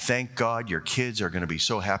things. And thank God your kids are going to be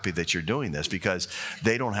so happy that you're doing this because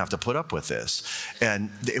they don't have to put up with this. And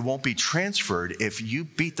it won't be transferred if you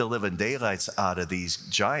beat the living daylights out of these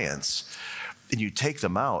giants and you take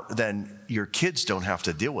them out, then your kids don't have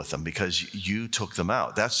to deal with them because you took them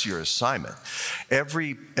out. That's your assignment.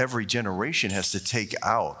 Every generation has to take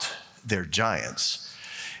out their giants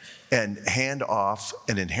and hand off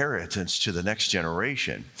an inheritance to the next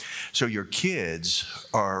generation. So your kids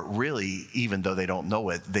are really, even though they don't know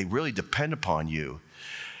it, they really depend upon you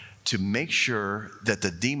to make sure that the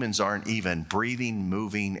demons aren't even breathing,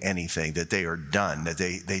 moving, anything, that they are done, that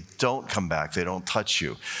they don't come back, they don't touch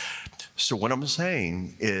you. So what I'm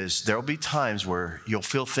saying is there'll be times where you'll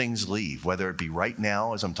feel things leave, whether it be right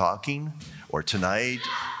now as I'm talking or tonight.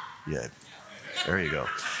 Yeah, there you go.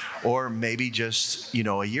 or maybe just,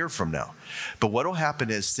 a year from now. But what will happen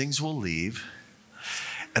is things will leave,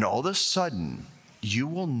 and all of a sudden, you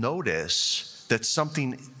will notice that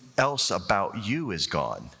something else about you is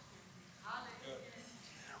gone.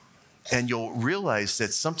 And you'll realize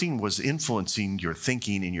that something was influencing your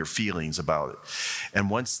thinking and your feelings about it. And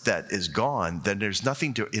once that is gone, then there's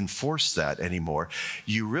nothing to enforce that anymore.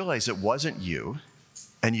 You realize it wasn't you,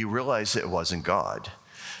 and you realize it wasn't God.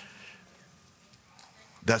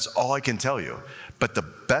 That's all I can tell you. But the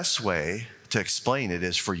best way to explain it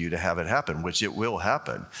is for you to have it happen, which it will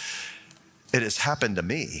happen. It has happened to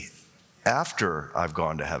me after I've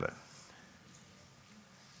gone to heaven.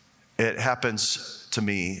 It happens to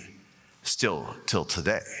me still till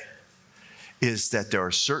today, is that there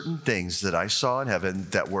are certain things that I saw in heaven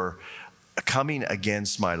that were coming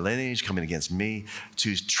against my lineage, coming against me,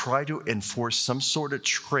 to try to enforce some sort of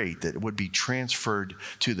trait that would be transferred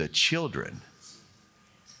to the children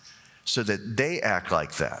so that they act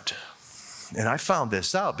like that. And I found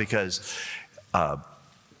this out because I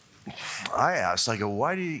asked, I go,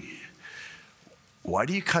 why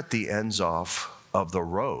do you cut the ends off of the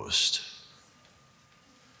roast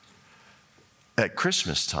at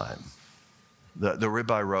Christmas time? The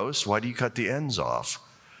ribeye roast, why do you cut the ends off?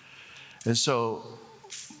 And so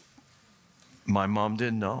my mom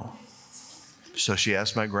didn't know. So she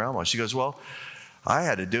asked my grandma. She goes, well, I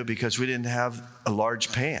had to do it because we didn't have a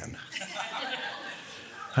large pan.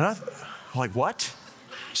 And I'm like, what?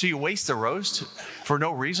 So you waste the roast for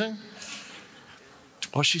no reason?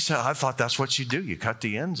 Well, she said, I thought that's what you do. You cut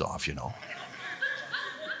the ends off,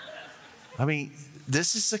 I mean,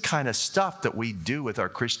 this is the kind of stuff that we do with our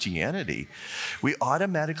Christianity. We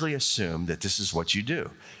automatically assume that this is what you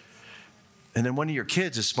do. And then one of your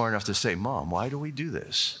kids is smart enough to say, Mom, why do we do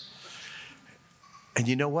this? And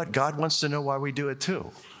you know what? God wants to know why we do it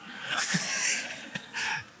too.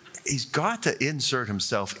 He's got to insert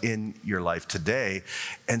himself in your life today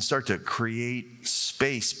and start to create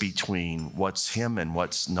space between what's him and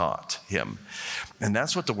what's not him. And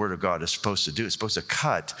that's what the Word of God is supposed to do. It's supposed to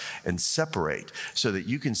cut and separate so that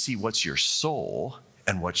you can see what's your soul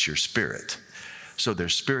and what's your spirit. So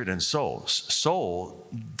there's spirit and soul. Soul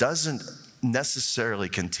doesn't necessarily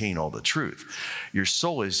contain all the truth. Your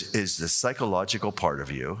soul is the psychological part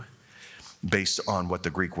of you, based on what the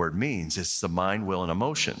Greek word means. It's the mind, will, and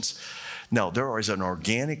emotions. Now, there is an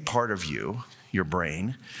organic part of you, your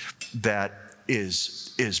brain, that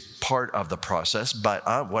is part of the process.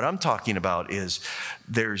 But what I'm talking about is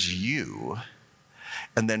there's you,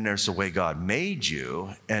 and then there's the way God made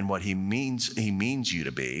you and what he means you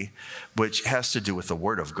to be, which has to do with the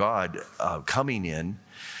Word of God coming in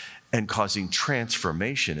and causing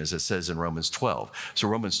transformation, as it says in Romans 12. So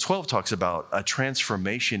Romans 12 talks about a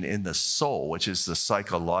transformation in the soul, which is the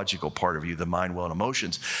psychological part of you, the mind, will, and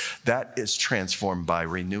emotions. That is transformed by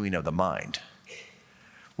renewing of the mind,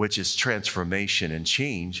 which is transformation and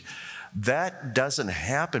change. That doesn't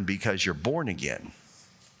happen because you're born again.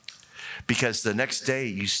 Because the next day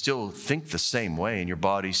you still think the same way and your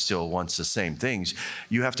body still wants the same things.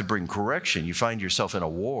 You have to bring correction. You find yourself in a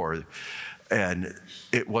war. And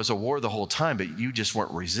it was a war the whole time, but you just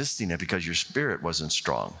weren't resisting it because your spirit wasn't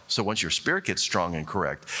strong. So once your spirit gets strong and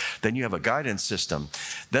correct, then you have a guidance system.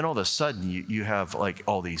 Then all of a sudden you have like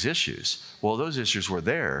all these issues. Well, those issues were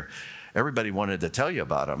there. Everybody wanted to tell you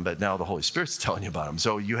about them, but now the Holy Spirit's telling you about them.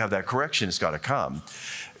 So you have that correction. It's got to come.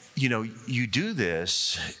 You do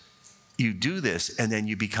this, and then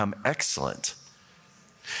you become excellent.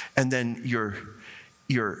 And then your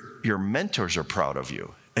mentors are proud of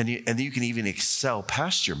you. And you can even excel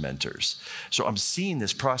past your mentors. So I'm seeing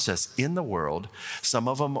this process in the world. Some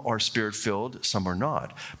of them are spirit-filled, some are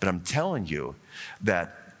not. But I'm telling you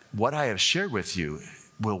that what I have shared with you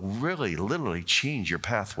will really, literally change your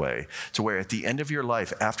pathway to where at the end of your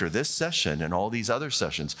life, after this session and all these other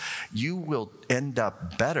sessions, you will end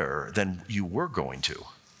up better than you were going to.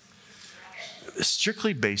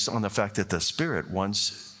 Strictly based on the fact that the Spirit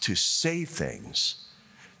wants to say things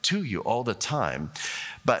to you all the time,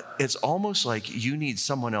 but it's almost like you need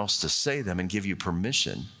someone else to say them and give you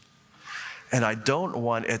permission. And I don't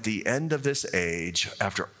want, at the end of this age,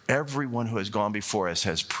 after everyone who has gone before us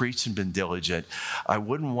has preached and been diligent, I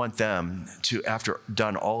wouldn't want them to, after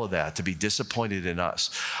done all of that, to be disappointed in us.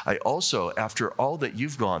 I also, after all that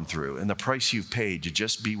you've gone through and the price you've paid to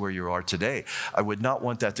just be where you are today, I would not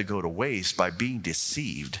want that to go to waste by being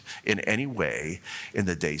deceived in any way in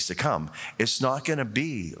the days to come. It's not going to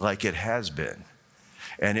be like it has been.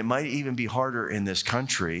 And it might even be harder in this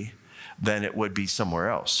country than it would be somewhere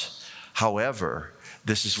else. However,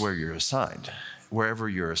 this is where you're assigned. Wherever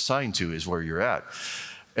you're assigned to is where you're at,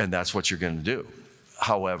 and that's what you're going to do.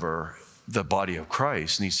 however, the body of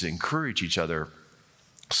Christ needs to encourage each other,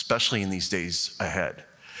 especially in these days ahead,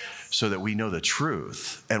 so that we know the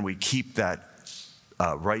truth and we keep that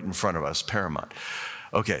right in front of us, paramount.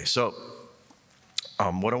 Okay, so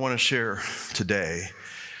what I want to share today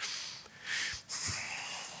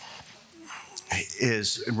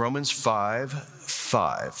is in Romans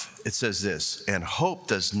 5:5. It says this, and hope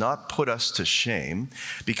does not put us to shame,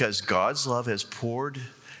 because God's love has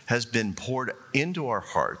been poured into our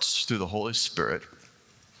hearts through the Holy Spirit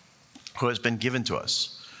who has been given to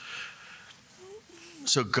us.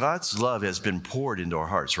 So God's love has been poured into our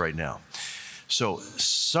hearts right now. So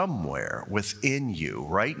somewhere within you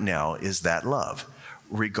right now is that love,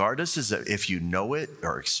 regardless if you know it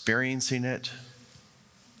or experiencing it.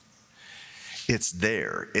 It's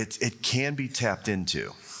there. It can be tapped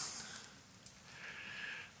into.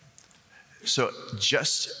 So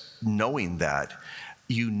just knowing that,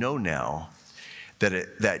 you know now that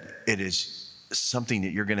it is something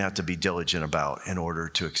that you're going to have to be diligent about in order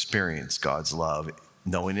to experience God's love,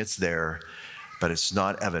 knowing it's there, but it's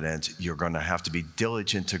not evident. You're going to have to be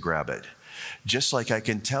diligent to grab it. Just like I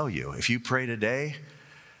can tell you, if you pray today,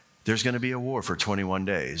 there's going to be a war for 21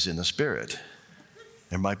 days in the Spirit.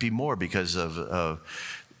 There might be more because of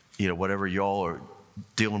whatever y'all are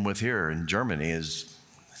dealing with here in Germany is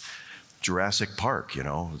Jurassic Park.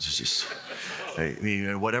 It's just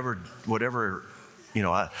whatever.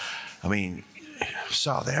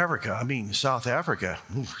 South Africa.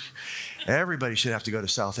 Everybody should have to go to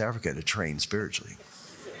South Africa to train spiritually.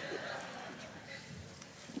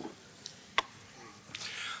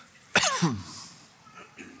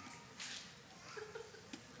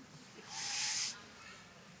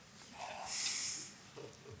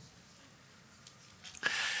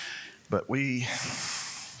 But we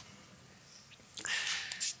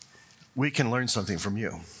can learn something from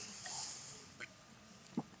you.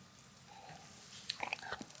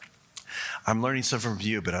 I'm learning something from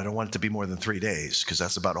you, but I don't want it to be more than 3 days, because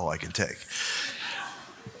that's about all I can take.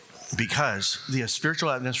 Because the spiritual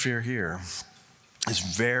atmosphere here is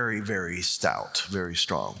very, very stout, very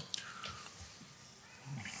strong.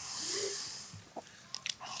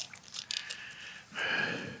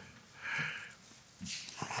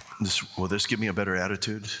 Will this give me a better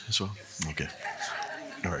attitude as well? Okay.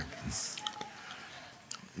 All right.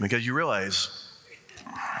 Because you realize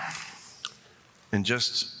in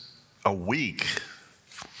just a week,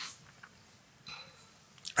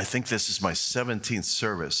 I think this is my 17th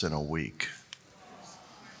service in a week.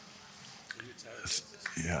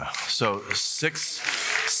 Yeah. So six,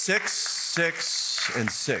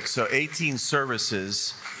 and 6. So 18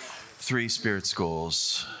 services, 3 spirit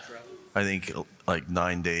schools. I think like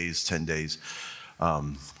 9 days, 10 days.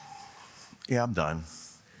 Yeah, I'm done.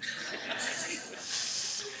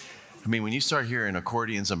 I mean, when you start hearing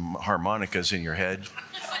accordions and harmonicas in your head,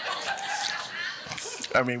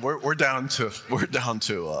 I mean, we're down to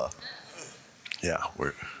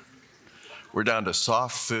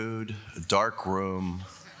soft food, a dark room,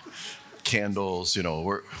 candles.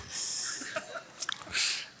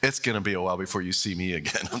 It's gonna be a while before you see me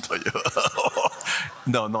again. I'll tell you.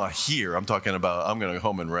 No, not here. I'm talking about I'm gonna go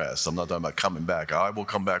home and rest. I'm not talking about coming back. I will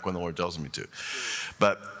come back when the Lord tells me to.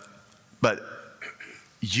 But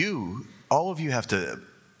all of you have to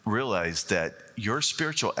realize that your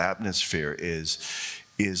spiritual atmosphere is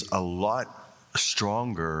a lot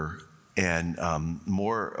stronger and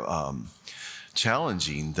more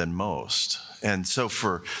challenging than most. And so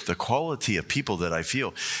for the quality of people that I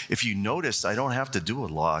feel, if you notice, I don't have to do a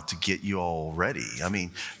lot to get you all ready. I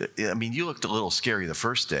mean, you looked a little scary the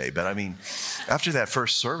first day, but I mean, after that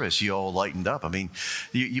first service, you all lightened up. I mean,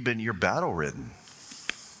 you're battle ridden.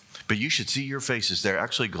 But you should see your faces. They're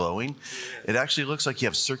actually glowing. It actually looks like you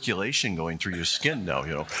have circulation going through your skin now,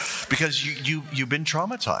 because you've been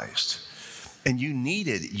traumatized. And you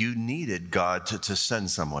needed God to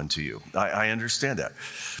send someone to you. I understand that.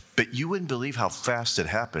 But you wouldn't believe how fast it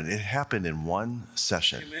happened. It happened in one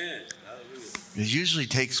session. Amen. It usually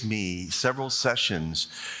takes me several sessions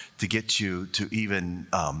to get you to even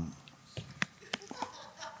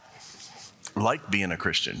like being a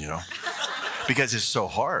Christian, because it's so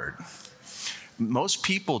hard. Most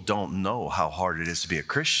people don't know how hard it is to be a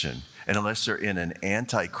Christian, and unless they're in an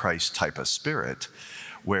antichrist type of spirit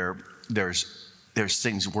where there's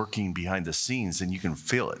things working behind the scenes and you can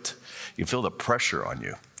feel it. You can feel the pressure on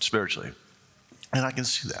you spiritually. And I can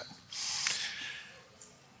see that.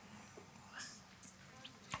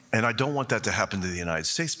 And I don't want that to happen to the United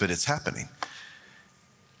States, but it's happening.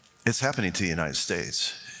 It's happening to the United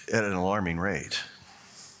States at an alarming rate.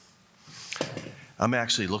 I'm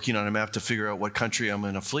actually looking on a map to figure out what country I'm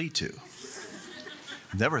going to flee to.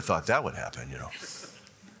 Never thought that would happen,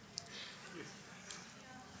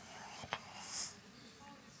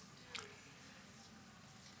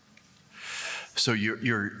 So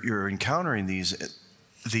you're encountering these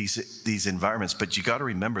environments, but you got to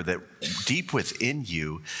remember that deep within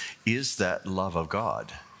you is that love of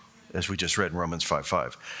God, as we just read in Romans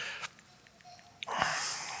 5:5.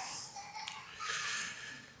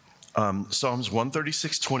 Psalms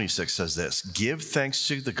 136:26 says this: "Give thanks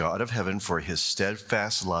to the God of heaven, for his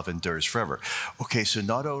steadfast love endures forever." Okay, so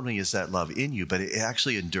not only is that love in you, but it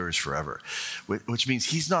actually endures forever, which means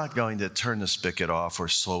he's not going to turn the spigot off or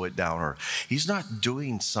slow it down, or he's not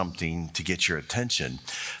doing something to get your attention.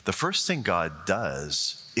 The first thing God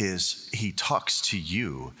does is he talks to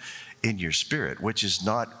you in your spirit, which is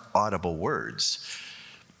not audible words.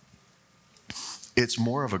 It's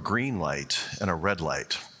more of a green light and a red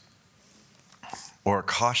light, or a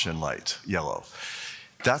caution light, yellow.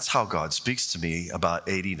 That's how God speaks to me about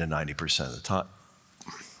 80 to 90% of the time.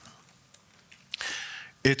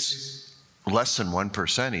 It's less than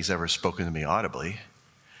 1% he's ever spoken to me audibly.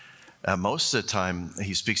 Most of the time,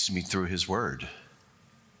 he speaks to me through his word.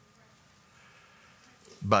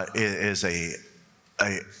 But it is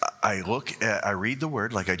I read the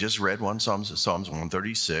word, like I just read Psalms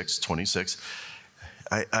 136:26.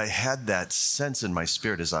 I had that sense in my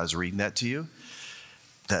spirit as I was reading that to you,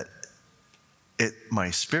 that my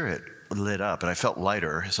spirit lit up and I felt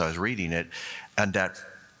lighter as I was reading it. And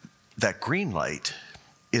that green light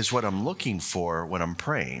is what I'm looking for when I'm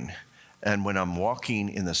praying. And when I'm walking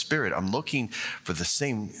in the Spirit, I'm looking for the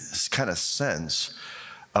same kind of sense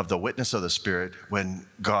of the witness of the Spirit when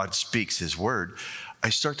God speaks his word. I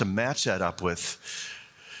start to match that up with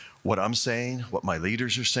what I'm saying, what my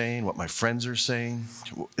leaders are saying, what my friends are saying,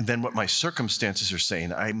 and then what my circumstances are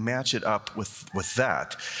saying. I match it up with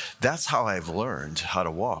that. That's how I've learned how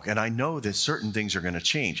to walk. And I know that certain things are going to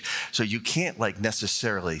change. So you can't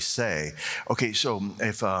necessarily say, okay, so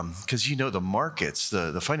if, because the markets,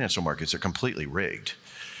 the financial markets are completely rigged.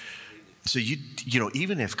 So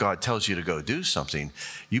even if God tells you to go do something,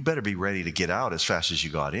 you better be ready to get out as fast as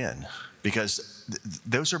you got in, because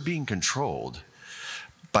those are being controlled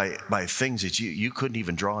by things that you couldn't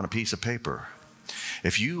even draw on a piece of paper.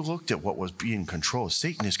 If you looked at what was being controlled,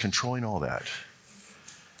 Satan is controlling all that.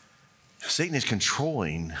 Satan is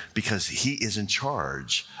controlling because he is in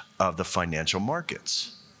charge of the financial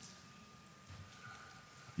markets.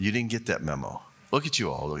 You didn't get that memo. Look at you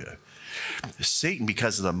all. Look at it. Satan,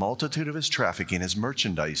 because of the multitude of his trafficking, his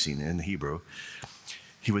merchandising in Hebrew,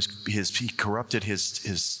 he corrupted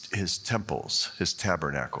his temples, his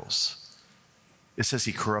tabernacles. It says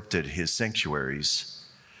he corrupted his sanctuaries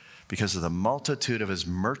because of the multitude of his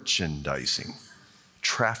merchandising,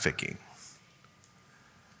 trafficking.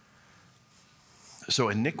 So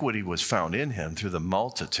iniquity was found in him through the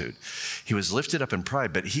multitude. He was lifted up in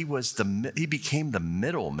pride, but he became the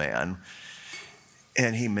middleman,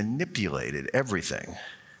 and he manipulated everything.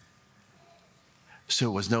 So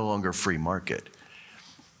it was no longer free market.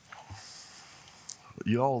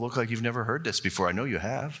 You all look like you've never heard this before. I know you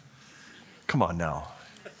have. Come on now.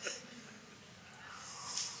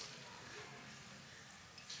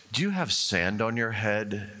 Do you have sand on your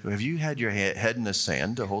head? Have you had your head in the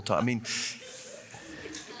sand the whole time? I mean,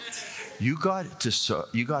 you got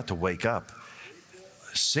to wake up.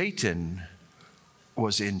 Satan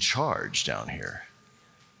was in charge down here.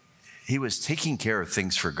 He was taking care of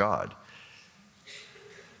things for God.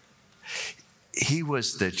 He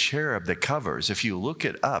was the cherub that covers. If you look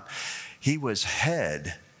it up, he was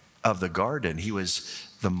head of the garden. He was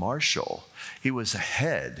the marshal. He was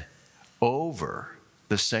head over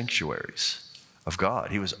the sanctuaries of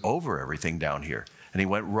God. He was over everything down here. And he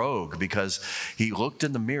went rogue because he looked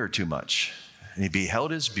in the mirror too much. And he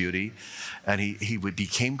beheld his beauty, and he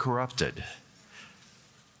became corrupted.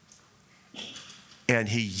 And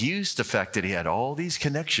he used the fact that he had all these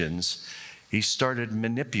connections, he started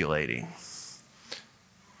manipulating.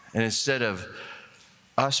 And instead of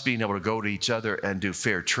us being able to go to each other and do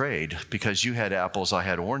fair trade, because you had apples, I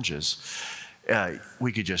had oranges,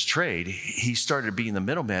 we could just trade. He started being the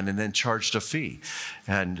middleman and then charged a fee.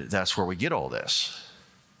 And that's where we get all this.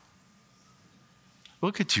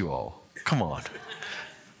 Look at you all. Come on.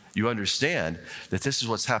 You understand that this is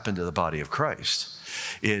what's happened to the body of Christ,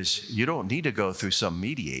 is you don't need to go through some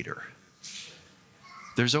mediator.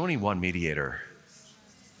 There's only one mediator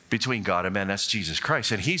between God and man, that's Jesus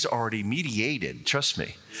Christ. And he's already mediated, trust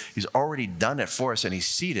me. He's already done it for us, and he's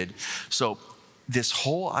seated. So this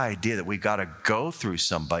whole idea that we've got to go through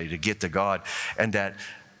somebody to get to God, and that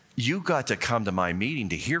you got to come to my meeting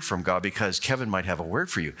to hear from God because Kevin might have a word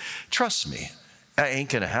for you. Trust me, That ain't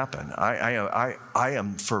going to happen. I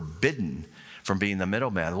am forbidden from being the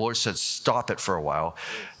middleman. The Lord said, stop it for a while.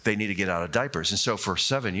 They need to get out of diapers. And so for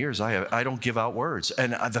 7 years, I don't give out words.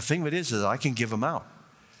 And the thing of it is that I can give them out,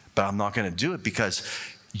 but I'm not going to do it because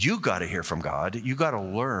you got to hear from God. You got to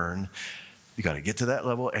learn. You got to get to that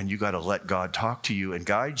level, and you got to let God talk to you and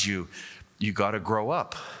guide you. You got to grow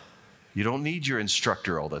up. You don't need your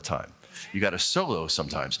instructor all the time. You got to solo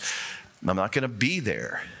sometimes. I'm not going to be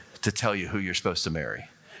there to tell you who you're supposed to marry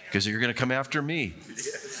because you're going to come after me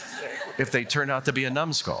if they turn out to be a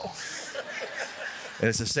numbskull. And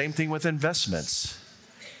it's the same thing with investments.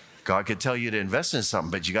 God could tell you to invest in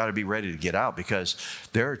something, but you got to be ready to get out, because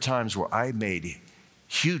there are times where I made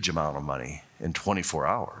huge amount of money in 24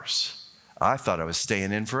 hours. I thought I was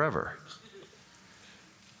staying in forever.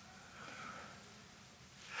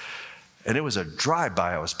 And it was a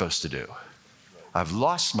drive-by I was supposed to do. I've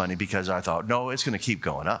lost money because I thought, no, it's going to keep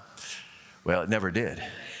going up. Well, it never did.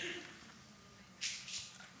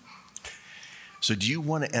 So do you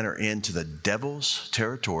want to enter into the devil's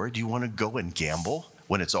territory? Do you want to go and gamble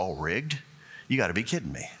when it's all rigged? You got to be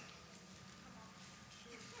kidding me.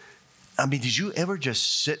 I mean, did you ever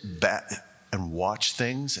just sit back and watch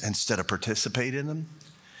things instead of participate in them?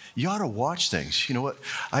 You ought to watch things. You know what?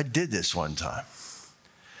 I did this one time.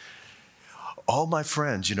 All my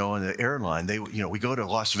friends, you know, in the airline, we go to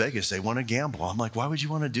Las Vegas, they want to gamble. I'm like, why would you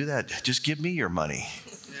want to do that? Just give me your money.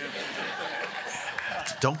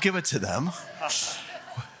 Don't give it to them.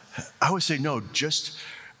 I would say, no,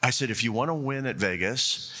 I said, if you want to win at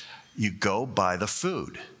Vegas, you go buy the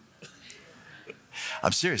food.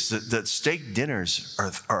 I'm serious. The steak dinners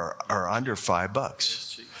are under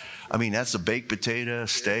 $5. I mean, that's a baked potato,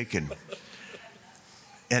 steak, and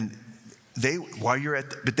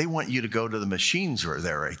but they want you to go to the machines right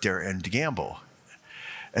there and to gamble.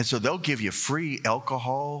 And so they'll give you free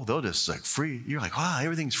alcohol. They'll just like free. You're like, wow,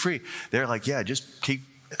 everything's free. They're like, yeah, just keep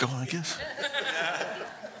going, I guess.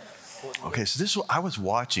 Okay, so I was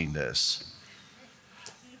watching this.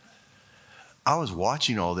 I was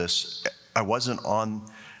watching all this. I wasn't on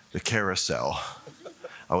the carousel.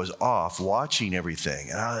 I was off watching everything.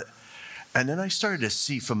 And then I started to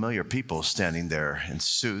see familiar people standing there in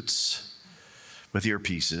suits with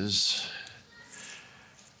earpieces.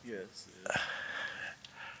 Yes.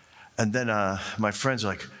 And then my friends are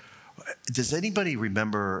like, does anybody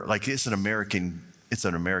remember, like it's an American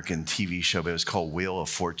TV show, but it was called Wheel of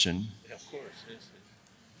Fortune. Yeah, of course. Yes.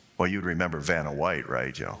 Well, you'd remember Vanna White,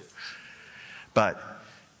 right, Joe? But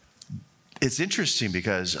it's interesting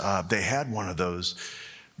because they had one of those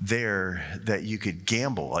there that you could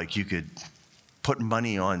gamble, like you could put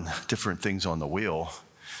money on different things on the wheel,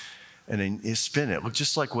 and then you spin it. It looked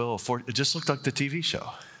just like Wheel of Fortune. It just looked like the TV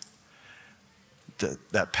show.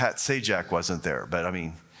 That Pat Sajak wasn't there, but I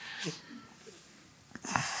mean,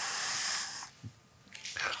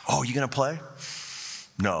 oh, you gonna play?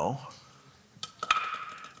 No.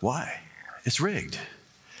 Why? It's rigged.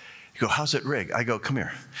 You go, how's it rigged? I go, come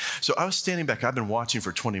here. So I was standing back. I've been watching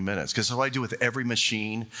for 20 minutes because that's what I do with every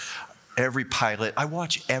machine, every pilot. I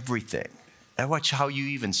watch everything. I watch how you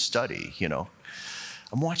even study, you know.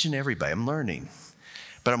 I'm watching everybody. I'm learning.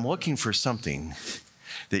 But I'm looking for something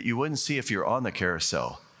that you wouldn't see if you're on the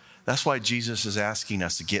carousel. That's why Jesus is asking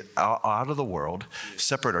us to get out of the world,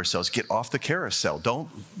 separate ourselves, get off the carousel. Don't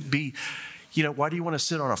be, you know, why do you want to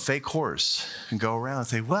sit on a fake horse and go around and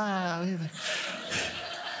say, wow.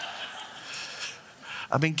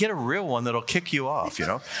 I mean, get a real one that'll kick you off, you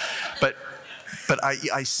know. But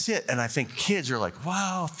I sit and I think kids are like,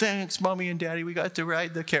 wow, thanks, Mommy and Daddy. We got to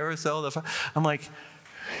ride the carousel. I'm like,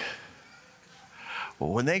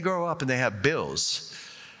 well, when they grow up and they have bills,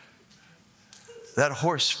 that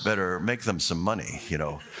horse better make them some money, you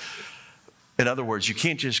know. In other words, you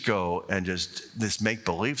can't just go and just this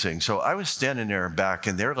make-believe thing. So I was standing there and back,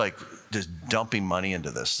 and they're like just dumping money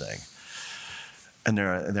into this thing. And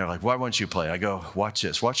they're like, why won't you play? I go, watch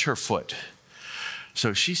this. Watch her foot.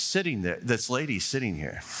 So she's sitting there. This lady's sitting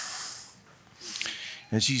here.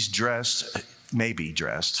 And she's dressed, maybe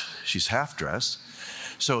dressed. She's half dressed.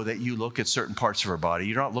 So that you look at certain parts of her body.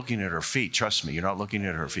 You're not looking at her feet. Trust me, you're not looking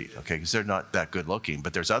at her feet, okay? Because they're not that good looking.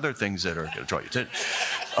 But there's other things that are going to draw you attention.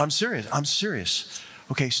 I'm serious.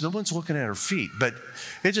 Okay, so no one's looking at her feet. But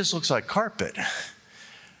it just looks like carpet.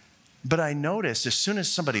 But I noticed as soon as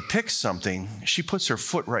somebody picks something, she puts her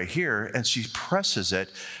foot right here and she presses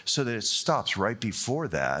it so that it stops right before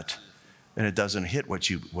that and it doesn't hit what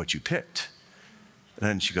you picked. And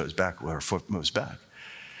then she goes back, her foot moves back.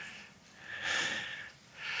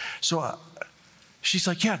 So she's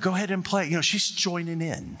like, yeah, go ahead and play. You know, she's joining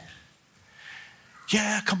in.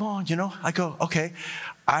 Yeah, come on, you know. I go, okay,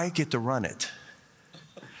 I get to run it.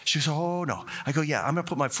 She goes, oh, no. I go, yeah, I'm going to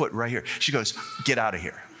put my foot right here. She goes, get out of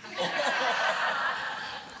here.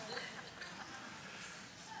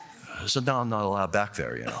 So now I'm not allowed back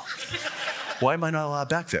there, you know. Why am I not allowed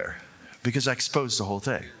back there? Because I exposed the whole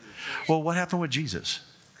thing. Well, what happened with Jesus?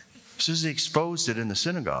 As soon as he exposed it in the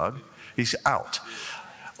synagogue, he's out.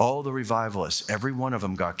 All the revivalists, every one of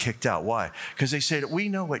them got kicked out. Why? Because they said, we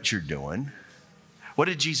know what you're doing. What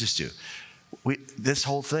did Jesus do? This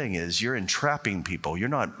whole thing is you're entrapping people. You're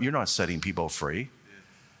not setting people free,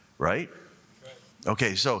 right?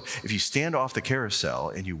 Okay, so if you stand off the carousel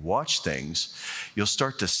and you watch things, you'll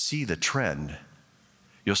start to see the trend.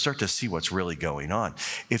 You'll start to see what's really going on.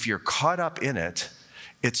 If you're caught up in it,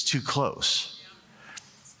 it's too close.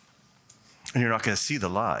 And you're not going to see the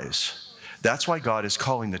lies. That's why God is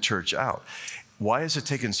calling the church out. Why is it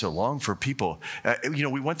taking so long for people?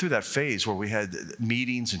 We went through that phase where we had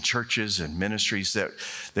meetings and churches and ministries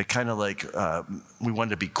that kind of like, we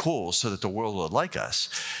wanted to be cool so that the world would like us.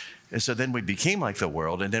 And so then we became like the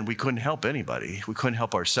world, and then we couldn't help anybody. We couldn't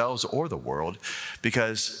help ourselves or the world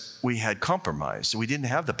because we had compromised. We didn't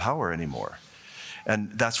have the power anymore.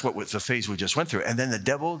 And that's what the phase we just went through. And then the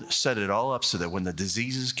devil set it all up so that when the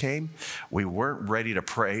diseases came, we weren't ready to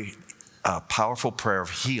pray a powerful prayer of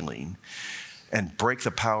healing and break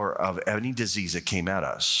the power of any disease that came at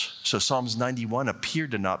us. So Psalms 91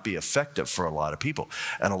 appeared to not be effective for a lot of people.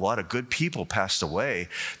 And a lot of good people passed away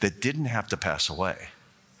that didn't have to pass away.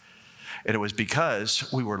 And it was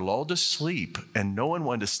because we were lulled to sleep and no one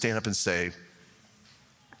wanted to stand up and say,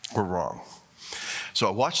 we're wrong. So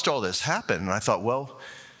I watched all this happen and I thought, well,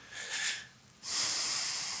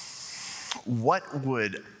 what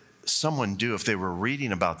would someone do if they were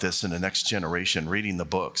reading about this in the next generation, reading the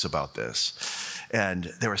books about this? And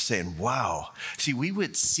they were saying, wow. See, we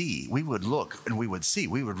would look and we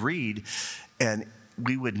would read and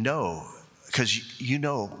we would know, because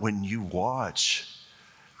when you watch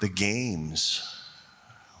the games,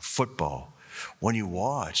 football, when you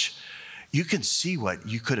watch, you can see what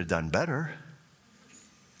you could have done better.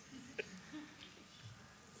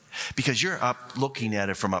 Because you're up looking at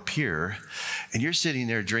it from up here, and you're sitting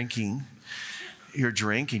there drinking your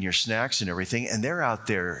drink and your snacks and everything, and they're out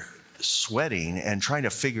there sweating and trying to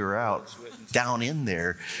figure out down in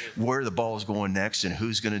there where the ball is going next and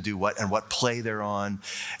who's going to do what and what play they're on.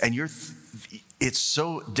 And it's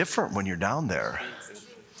so different when you're down there.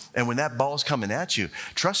 And when that ball's coming at you,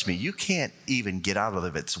 trust me, you can't even get out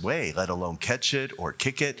of its way, let alone catch it or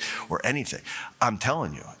kick it or anything. I'm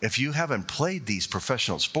telling you, if you haven't played these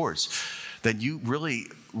professional sports, then you really,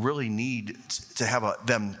 really need to have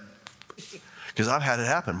them, because I've had it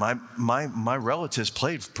happen. My relatives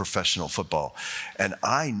played professional football, and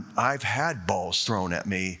I've had balls thrown at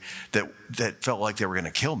me that felt like they were going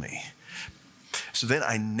to kill me. So then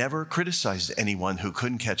I never criticized anyone who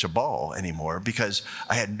couldn't catch a ball anymore, because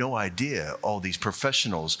I had no idea all these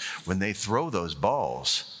professionals, when they throw those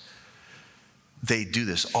balls, they do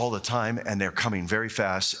this all the time and they're coming very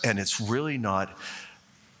fast. And it's really not,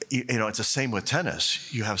 it's the same with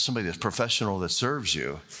tennis. You have somebody that's professional that serves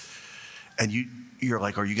you and you're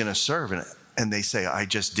like, are you going to serve? And they say, I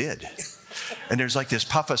just did. And there's like this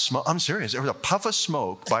puff of smoke. I'm serious. There was a puff of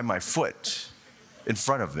smoke by my foot in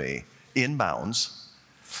front of me, inbounds,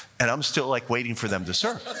 and I'm still like waiting for them to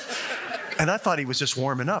serve. And I thought he was just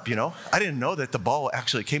warming up, I didn't know that the ball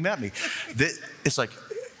actually came at me. It's like,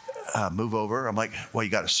 move over. I'm like, well, you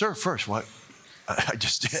got to serve first. What? I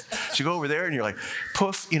just did. So you go over there and you're like,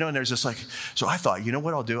 poof, and there's this like, so I thought,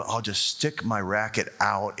 what I'll do? I'll just stick my racket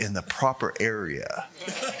out in the proper area.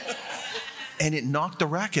 And it knocked the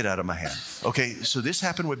racket out of my hand. Okay, so this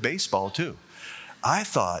happened with baseball too. I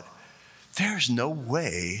thought, there's no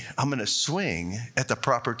way I'm going to swing at the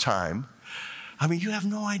proper time. I mean, you have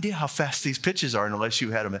no idea how fast these pitches are unless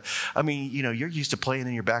you had them. I mean, you're used to playing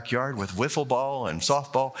in your backyard with wiffle ball and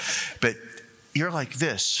softball, but you're like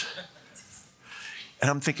this. And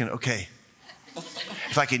I'm thinking, okay,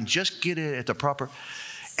 if I can just get it at the proper,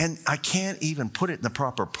 and I can't even put it in the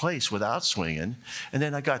proper place without swinging. And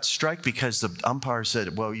then I got strike because the umpire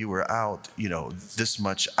said, well, you were out, this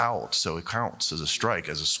much out, so it counts as a strike,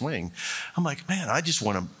 as a swing. I'm like, man, I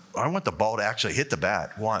want the ball to actually hit the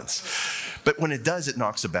bat once. But when it does, it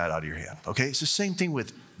knocks the bat out of your hand. Okay, it's the same thing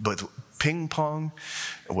with ping pong,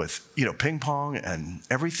 ping pong and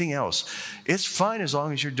everything else. It's fine as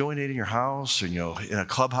long as you're doing it in your house or, in a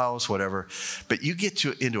clubhouse, whatever. But you get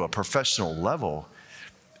into a professional level,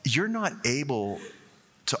 you're not able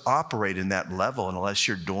to operate in that level unless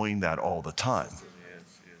you're doing that all the time.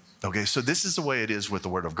 Okay, so this is the way it is with the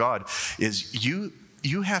Word of God, is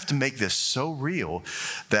you have to make this so real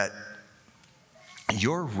that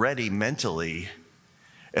you're ready mentally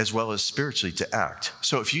as well as spiritually to act.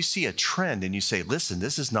 So if you see a trend and you say, listen,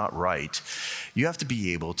 this is not right, you have to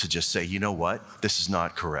be able to just say, you know what, this is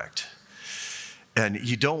not correct. And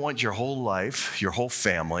you don't want your whole life, your whole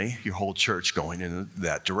family, your whole church going in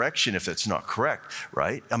that direction if it's not correct,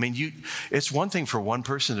 right? I mean, it's one thing for one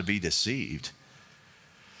person to be deceived,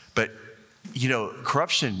 but,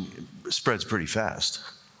 corruption spreads pretty fast.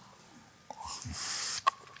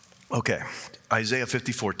 Okay, Isaiah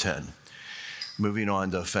 54:10, moving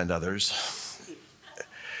on to offend others.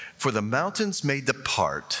 For the mountains may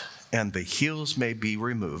depart, and the hills may be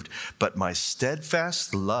removed, but my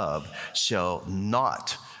steadfast love shall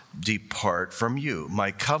not depart from you.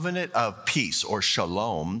 My covenant of peace, or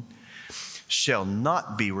shalom, shall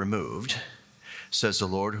not be removed, says the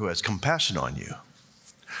Lord who has compassion on you.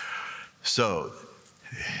 So,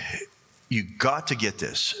 you got to get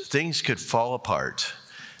this. Things could fall apart,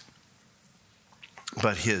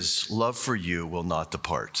 but his love for you will not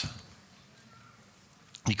depart.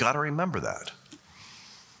 You got to remember that.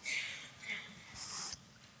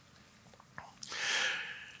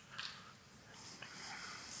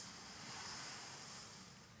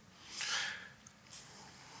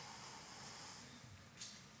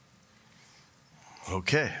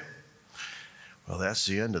 Okay. Well, that's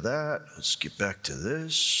the end of that. Let's get back to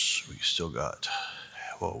this. We still got,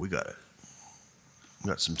 we got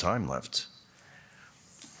some time left.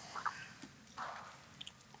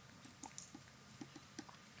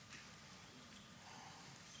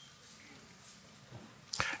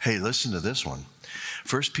 Hey, listen to this one.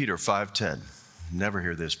 1 Peter 5:10. Never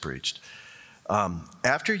hear this preached.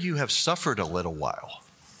 After you have suffered a little while.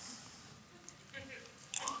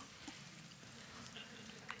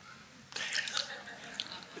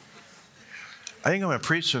 I think I'm going to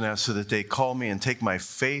preach from that so that they call me and take my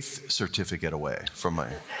faith certificate away from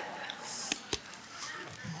my...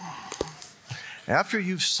 After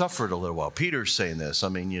you've suffered a little while. Peter's saying this. I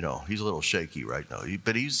mean, he's a little shaky right now.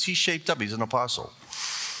 But he's shaped up. He's an apostle.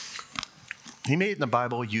 He made it in the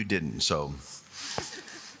Bible. You didn't. So,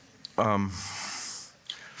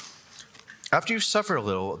 after you've suffered a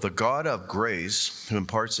little, the God of grace, who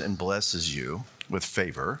imparts and blesses you with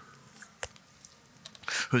favor,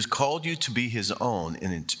 who's called you to be his own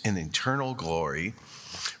in eternal glory,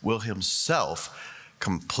 will himself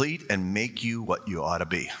complete and make you what you ought to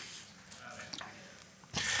be.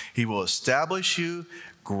 He will establish you,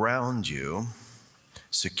 ground you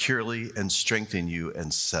securely, and strengthen you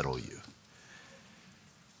and settle you.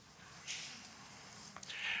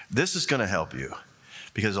 This is going to help you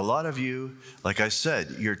because a lot of you, like I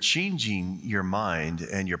said, you're changing your mind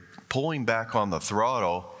and you're pulling back on the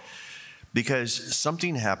throttle because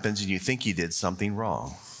something happens and you think you did something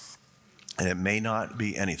wrong. And it may not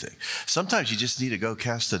be anything. Sometimes you just need to go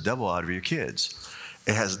cast the devil out of your kids.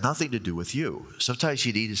 It has nothing to do with you. Sometimes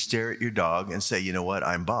you need to stare at your dog and say, you know what,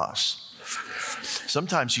 I'm boss.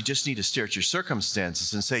 Sometimes you just need to stare at your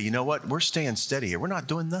circumstances and say, you know what, we're staying steady here. We're not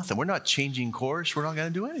doing nothing. We're not changing course. We're not going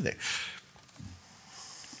to do anything.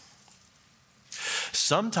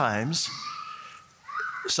 Sometimes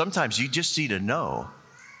you just need to know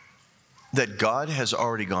that God has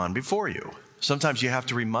already gone before you. Sometimes you have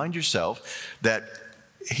to remind yourself that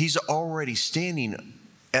he's already standing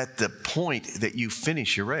at the point that you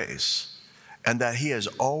finish your race and that he has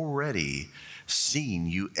already seen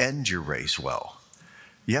you end your race well.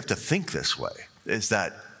 You have to think this way.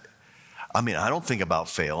 I don't think about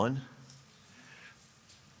failing.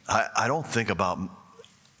 I don't think about,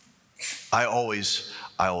 I always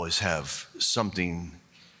have something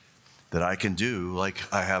that I can do, like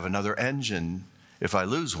I have another engine if I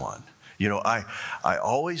lose one. I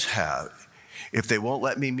always have. If they won't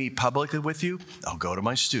let me meet publicly with you, I'll go to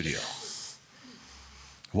my studio.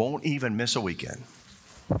 Won't even miss a weekend.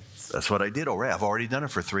 That's what I did already. I've already done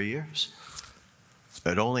it for 3 years.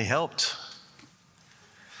 It only helped.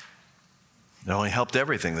 It only helped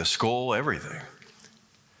everything, the school, everything.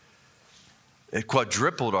 It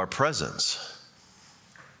quadrupled our presence.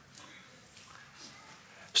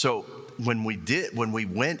 So when we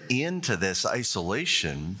went into this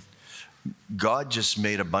isolation, God just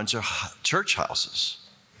made a bunch of church houses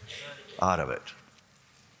out of it.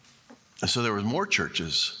 So there was more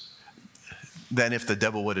churches than if the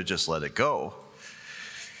devil would have just let it go.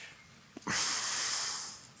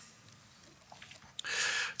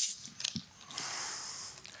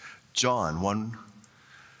 John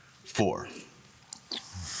 1:4.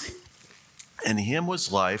 In him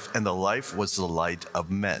was life, and the life was the light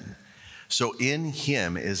of men. So in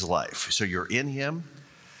him is life. So you're in him,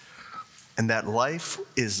 and that life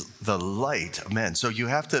is the light of men. So you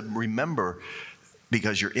have to remember,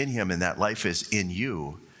 because you're in him and that life is in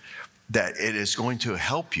you, that it is going to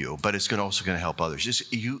help you, but it's also going to help others.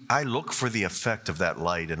 I look for the effect of that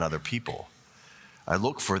light in other people. I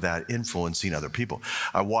look for that influencing other people.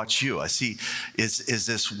 I watch you. I see, is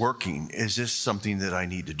this working? Is this something that I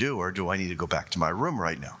need to do, or do I need to go back to my room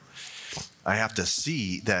right now? I have to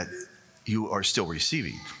see that you are still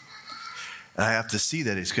receiving. And I have to see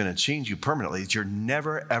that it's going to change you permanently. You're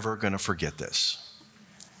never, ever going to forget this.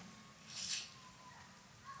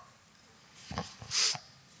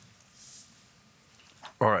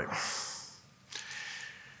 All right.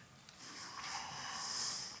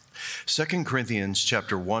 2 Corinthians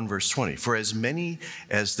chapter 1, verse 20. For as many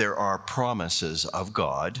as there are promises of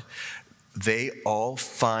God, they all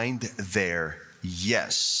find their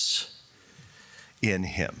yes in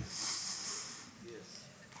him.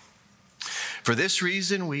 For this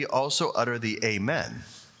reason, we also utter the amen.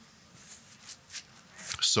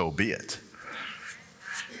 So be it.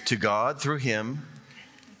 To God through him,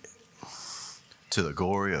 to the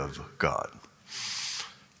glory of God.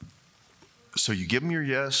 So you give him your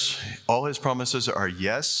yes. All his promises are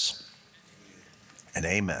yes and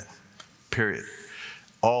amen. Period.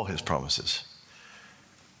 All his promises.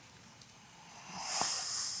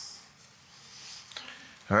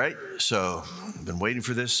 All right. So I've been waiting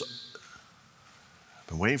for this. I've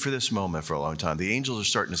been waiting for this moment for a long time. The angels are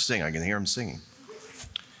starting to sing. I can hear them singing.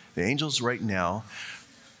 The angels right now.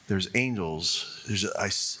 There's angels.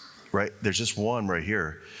 There's just one right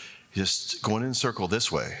here. Just going in a circle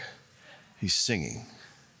this way. He's singing.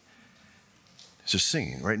 He's just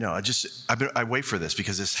singing right now. I wait for this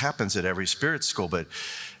because this happens at every spirit school, but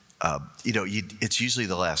it's usually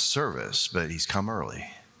the last service, but he's come early.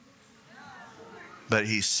 But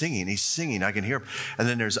he's singing. I can hear him. And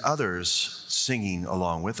then there's others singing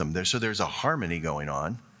along with him. So there's a harmony going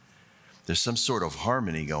on. There's some sort of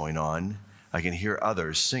harmony going on. I can hear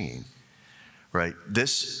others singing, right?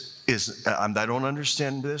 This is, I don't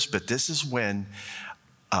understand this, but this is when,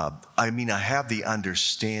 I have the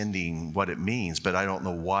understanding what it means, but I don't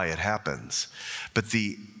know why it happens. But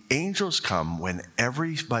the angels come when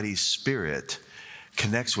everybody's spirit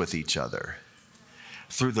connects with each other.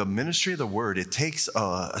 Through the ministry of the word, it takes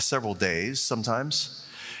several days sometimes.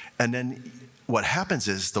 And then what happens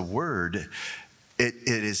is the word, it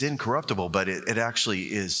is incorruptible, but it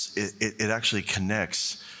actually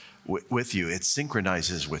connects with you. It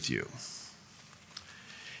synchronizes with you.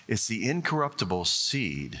 It's the incorruptible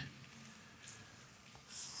seed.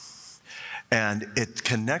 And it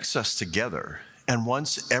connects us together. And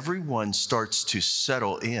once everyone starts to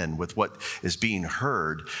settle in with what is being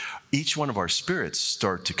heard, each one of our spirits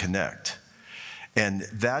start to connect. And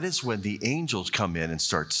that is when the angels come in and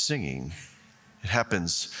start singing. It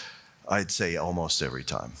happens, I'd say, almost every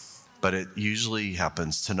time. But it usually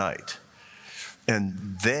happens tonight.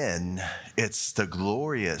 And then it's a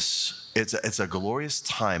glorious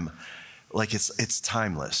time, like it's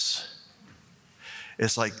timeless.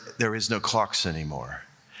 It's like there is no clocks anymore.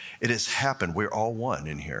 It has happened. We're all one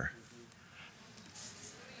in here.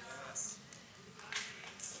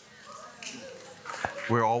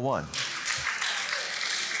 We're all one.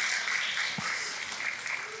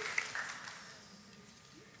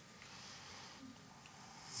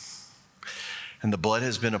 And the blood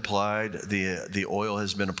has been applied, the oil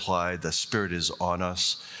has been applied, the Spirit is on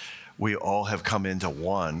us. We all have come into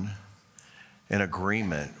one in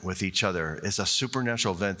agreement with each other. It's a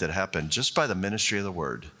supernatural event that happened just by the ministry of the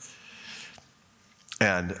word.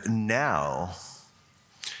 And now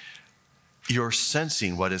you're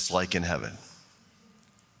sensing what it's like in heaven,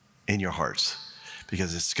 in your hearts,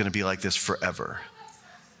 because it's going to be like this forever.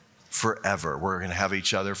 Forever. We're going to have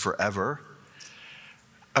each other forever.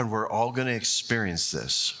 And we're all going to experience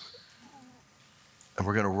this. And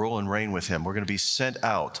we're going to rule and reign with him. We're going to be sent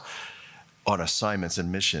out on assignments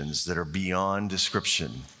and missions that are beyond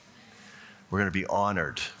description. We're going to be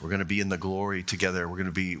honored. We're going to be in the glory together. We're going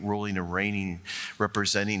to be ruling and reigning,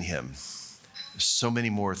 representing him. There's so many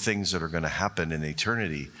more things that are going to happen in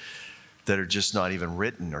eternity that are just not even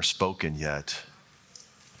written or spoken yet.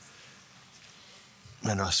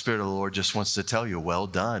 And the Spirit of the Lord just wants to tell you, well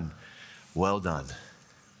done, well done.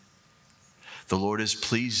 The Lord is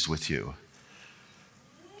pleased with you.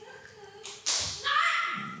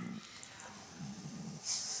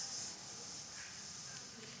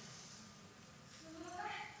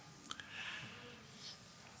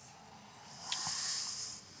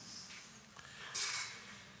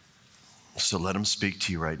 So let him speak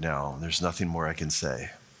to you right now. There's nothing more I can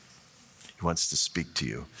say. He wants to speak to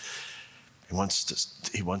you. He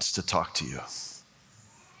wants to talk to you.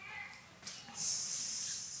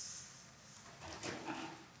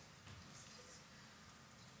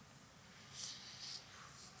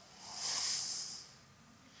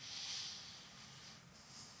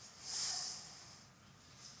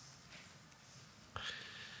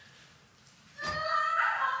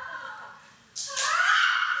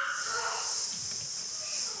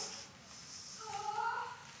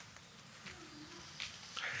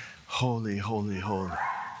 Holy, holy, holy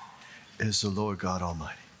is the Lord God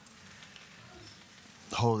Almighty.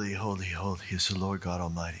 Holy, holy, holy is the Lord God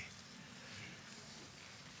Almighty.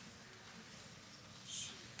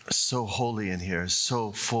 So holy in here,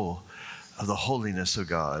 so full of the holiness of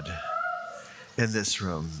God in this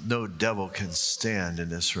room. No devil can stand in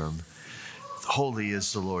this room. Holy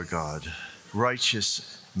is the Lord God.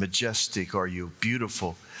 Righteous, majestic are you,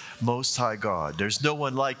 beautiful, most high God. There's no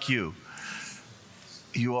one like you.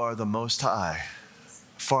 You are the most high,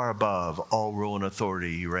 far above all rule and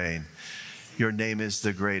authority you reign. Your name is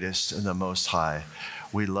the greatest and the most high.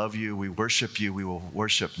 We love you, we worship you, we will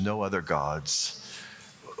worship no other gods.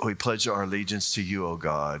 We pledge our allegiance to you, O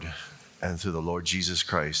God, and to the Lord Jesus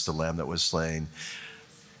Christ, the Lamb that was slain.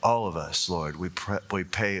 All of us, Lord, we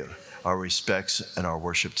pay our respects and our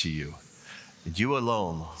worship to you. And you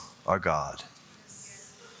alone are God,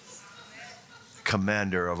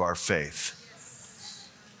 commander of our faith.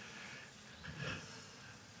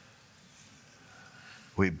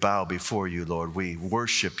 We bow before you, Lord. We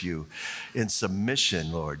worship you in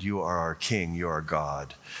submission, Lord. You are our King. You are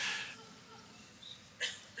God.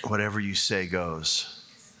 Whatever you say goes.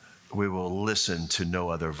 We will listen to no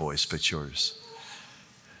other voice but yours.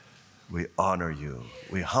 We honor you.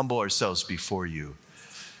 We humble ourselves before you.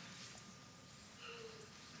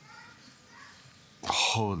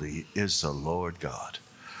 Holy is the Lord God.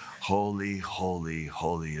 Holy, holy,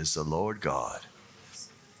 holy is the Lord God.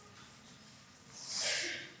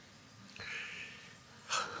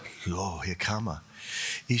 Lo hikama.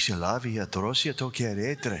 Ishalavi atrosia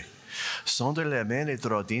tokeretre. Sonde le mene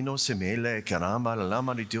trodino semele caramba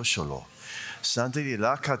lama di diosolo. Sante di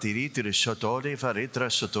la catirite de shotore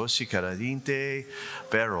faritra sotosi caradinte,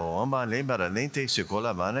 pero oma lembaralente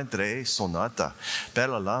secola vanentre sonata,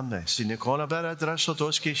 bella lame, sinecola vera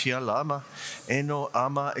trasotoski sia lama, eno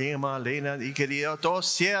ama ema lena ikeriato,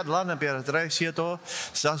 sia lana per tresiato,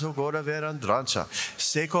 sasogora vera dranza,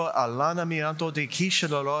 seco alana mianto de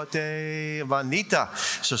kishalolote vanita,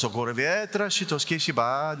 sosogora vetra sitoski si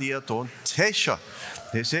ba diaton tesha.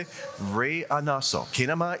 Dice, re anaso,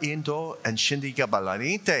 kinama indo and shindika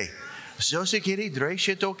balanite. Zosikiri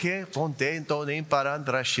dreshito ke fontento nim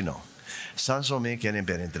parandrashino. Sanso me kenen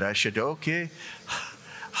penedrashito ke.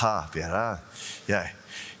 Ha, vera.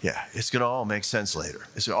 Yeah, it's going to all make sense later.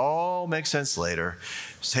 It's going to all make sense later.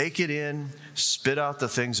 Take it in, spit out the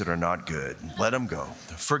things that are not good. Let them go.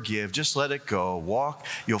 Forgive, just let it go. Walk,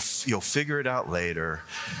 you'll figure it out later.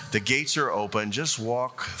 The gates are open, just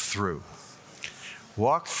walk through.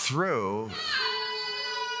 Walk through.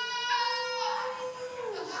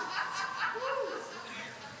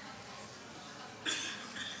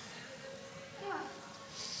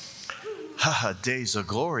 Days of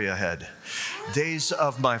glory ahead. Days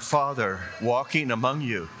of my Father walking among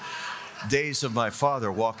you. Days of my Father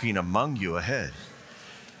walking among you ahead.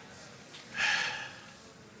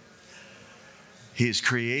 He is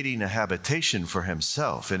creating a habitation for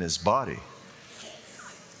himself in his body.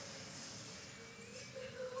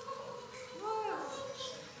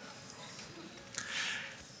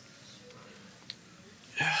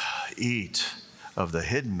 Eat of the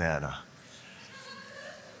hidden manna.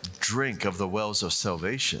 Drink of the wells of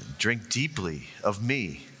salvation. Drink deeply of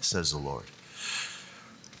me, says the Lord.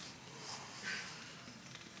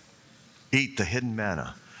 Eat the hidden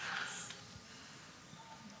manna.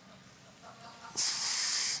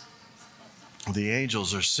 The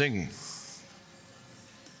angels are singing.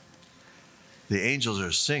 The angels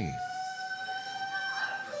are singing.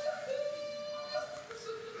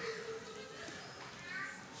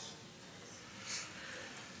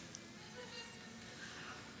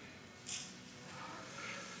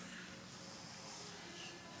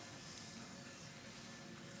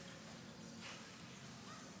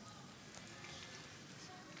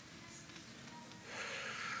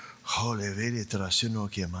 Holy veri trasino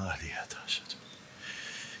chiamali atashato.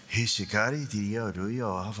 Hisikari diria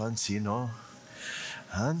ruyo avancino.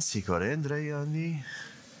 Ansi corendre anni.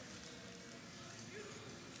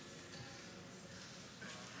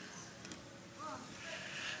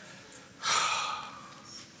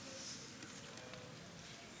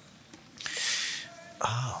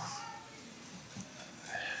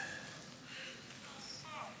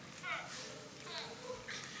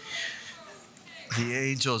 The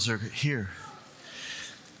angels are here.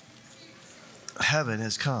 Heaven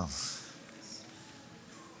has come.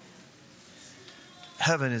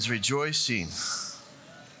 Heaven is rejoicing,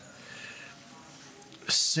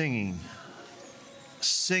 singing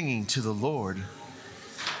to the Lord.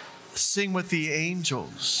 Sing with the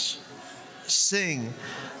angels. Sing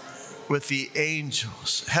with the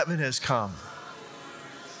angels. Heaven has come.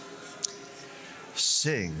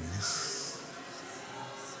 Sing.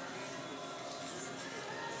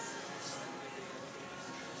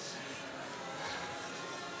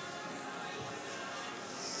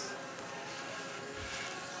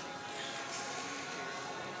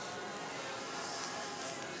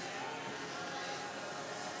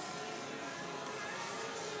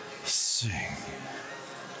 Sing.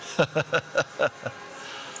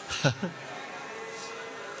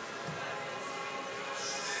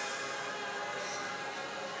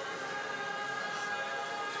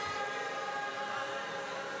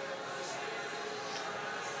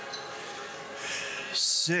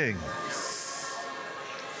 Sing.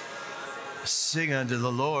 Sing unto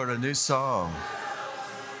the Lord a new song.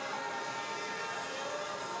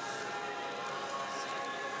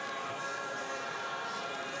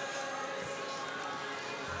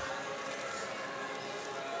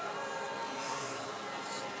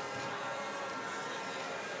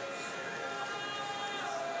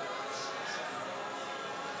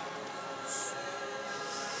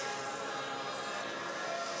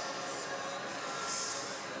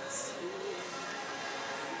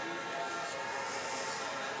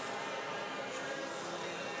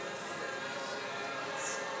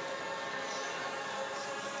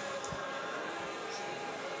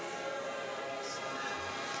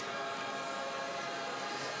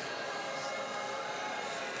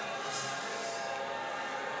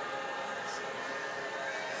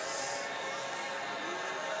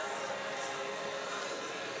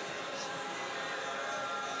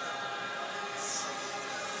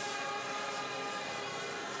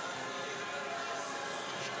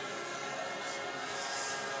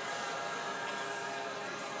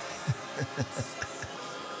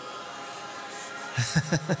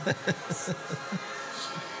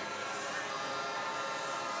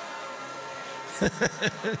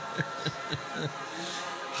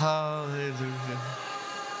 Hallelujah.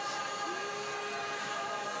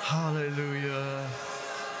 Hallelujah.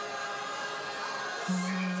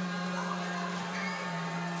 Hallelujah.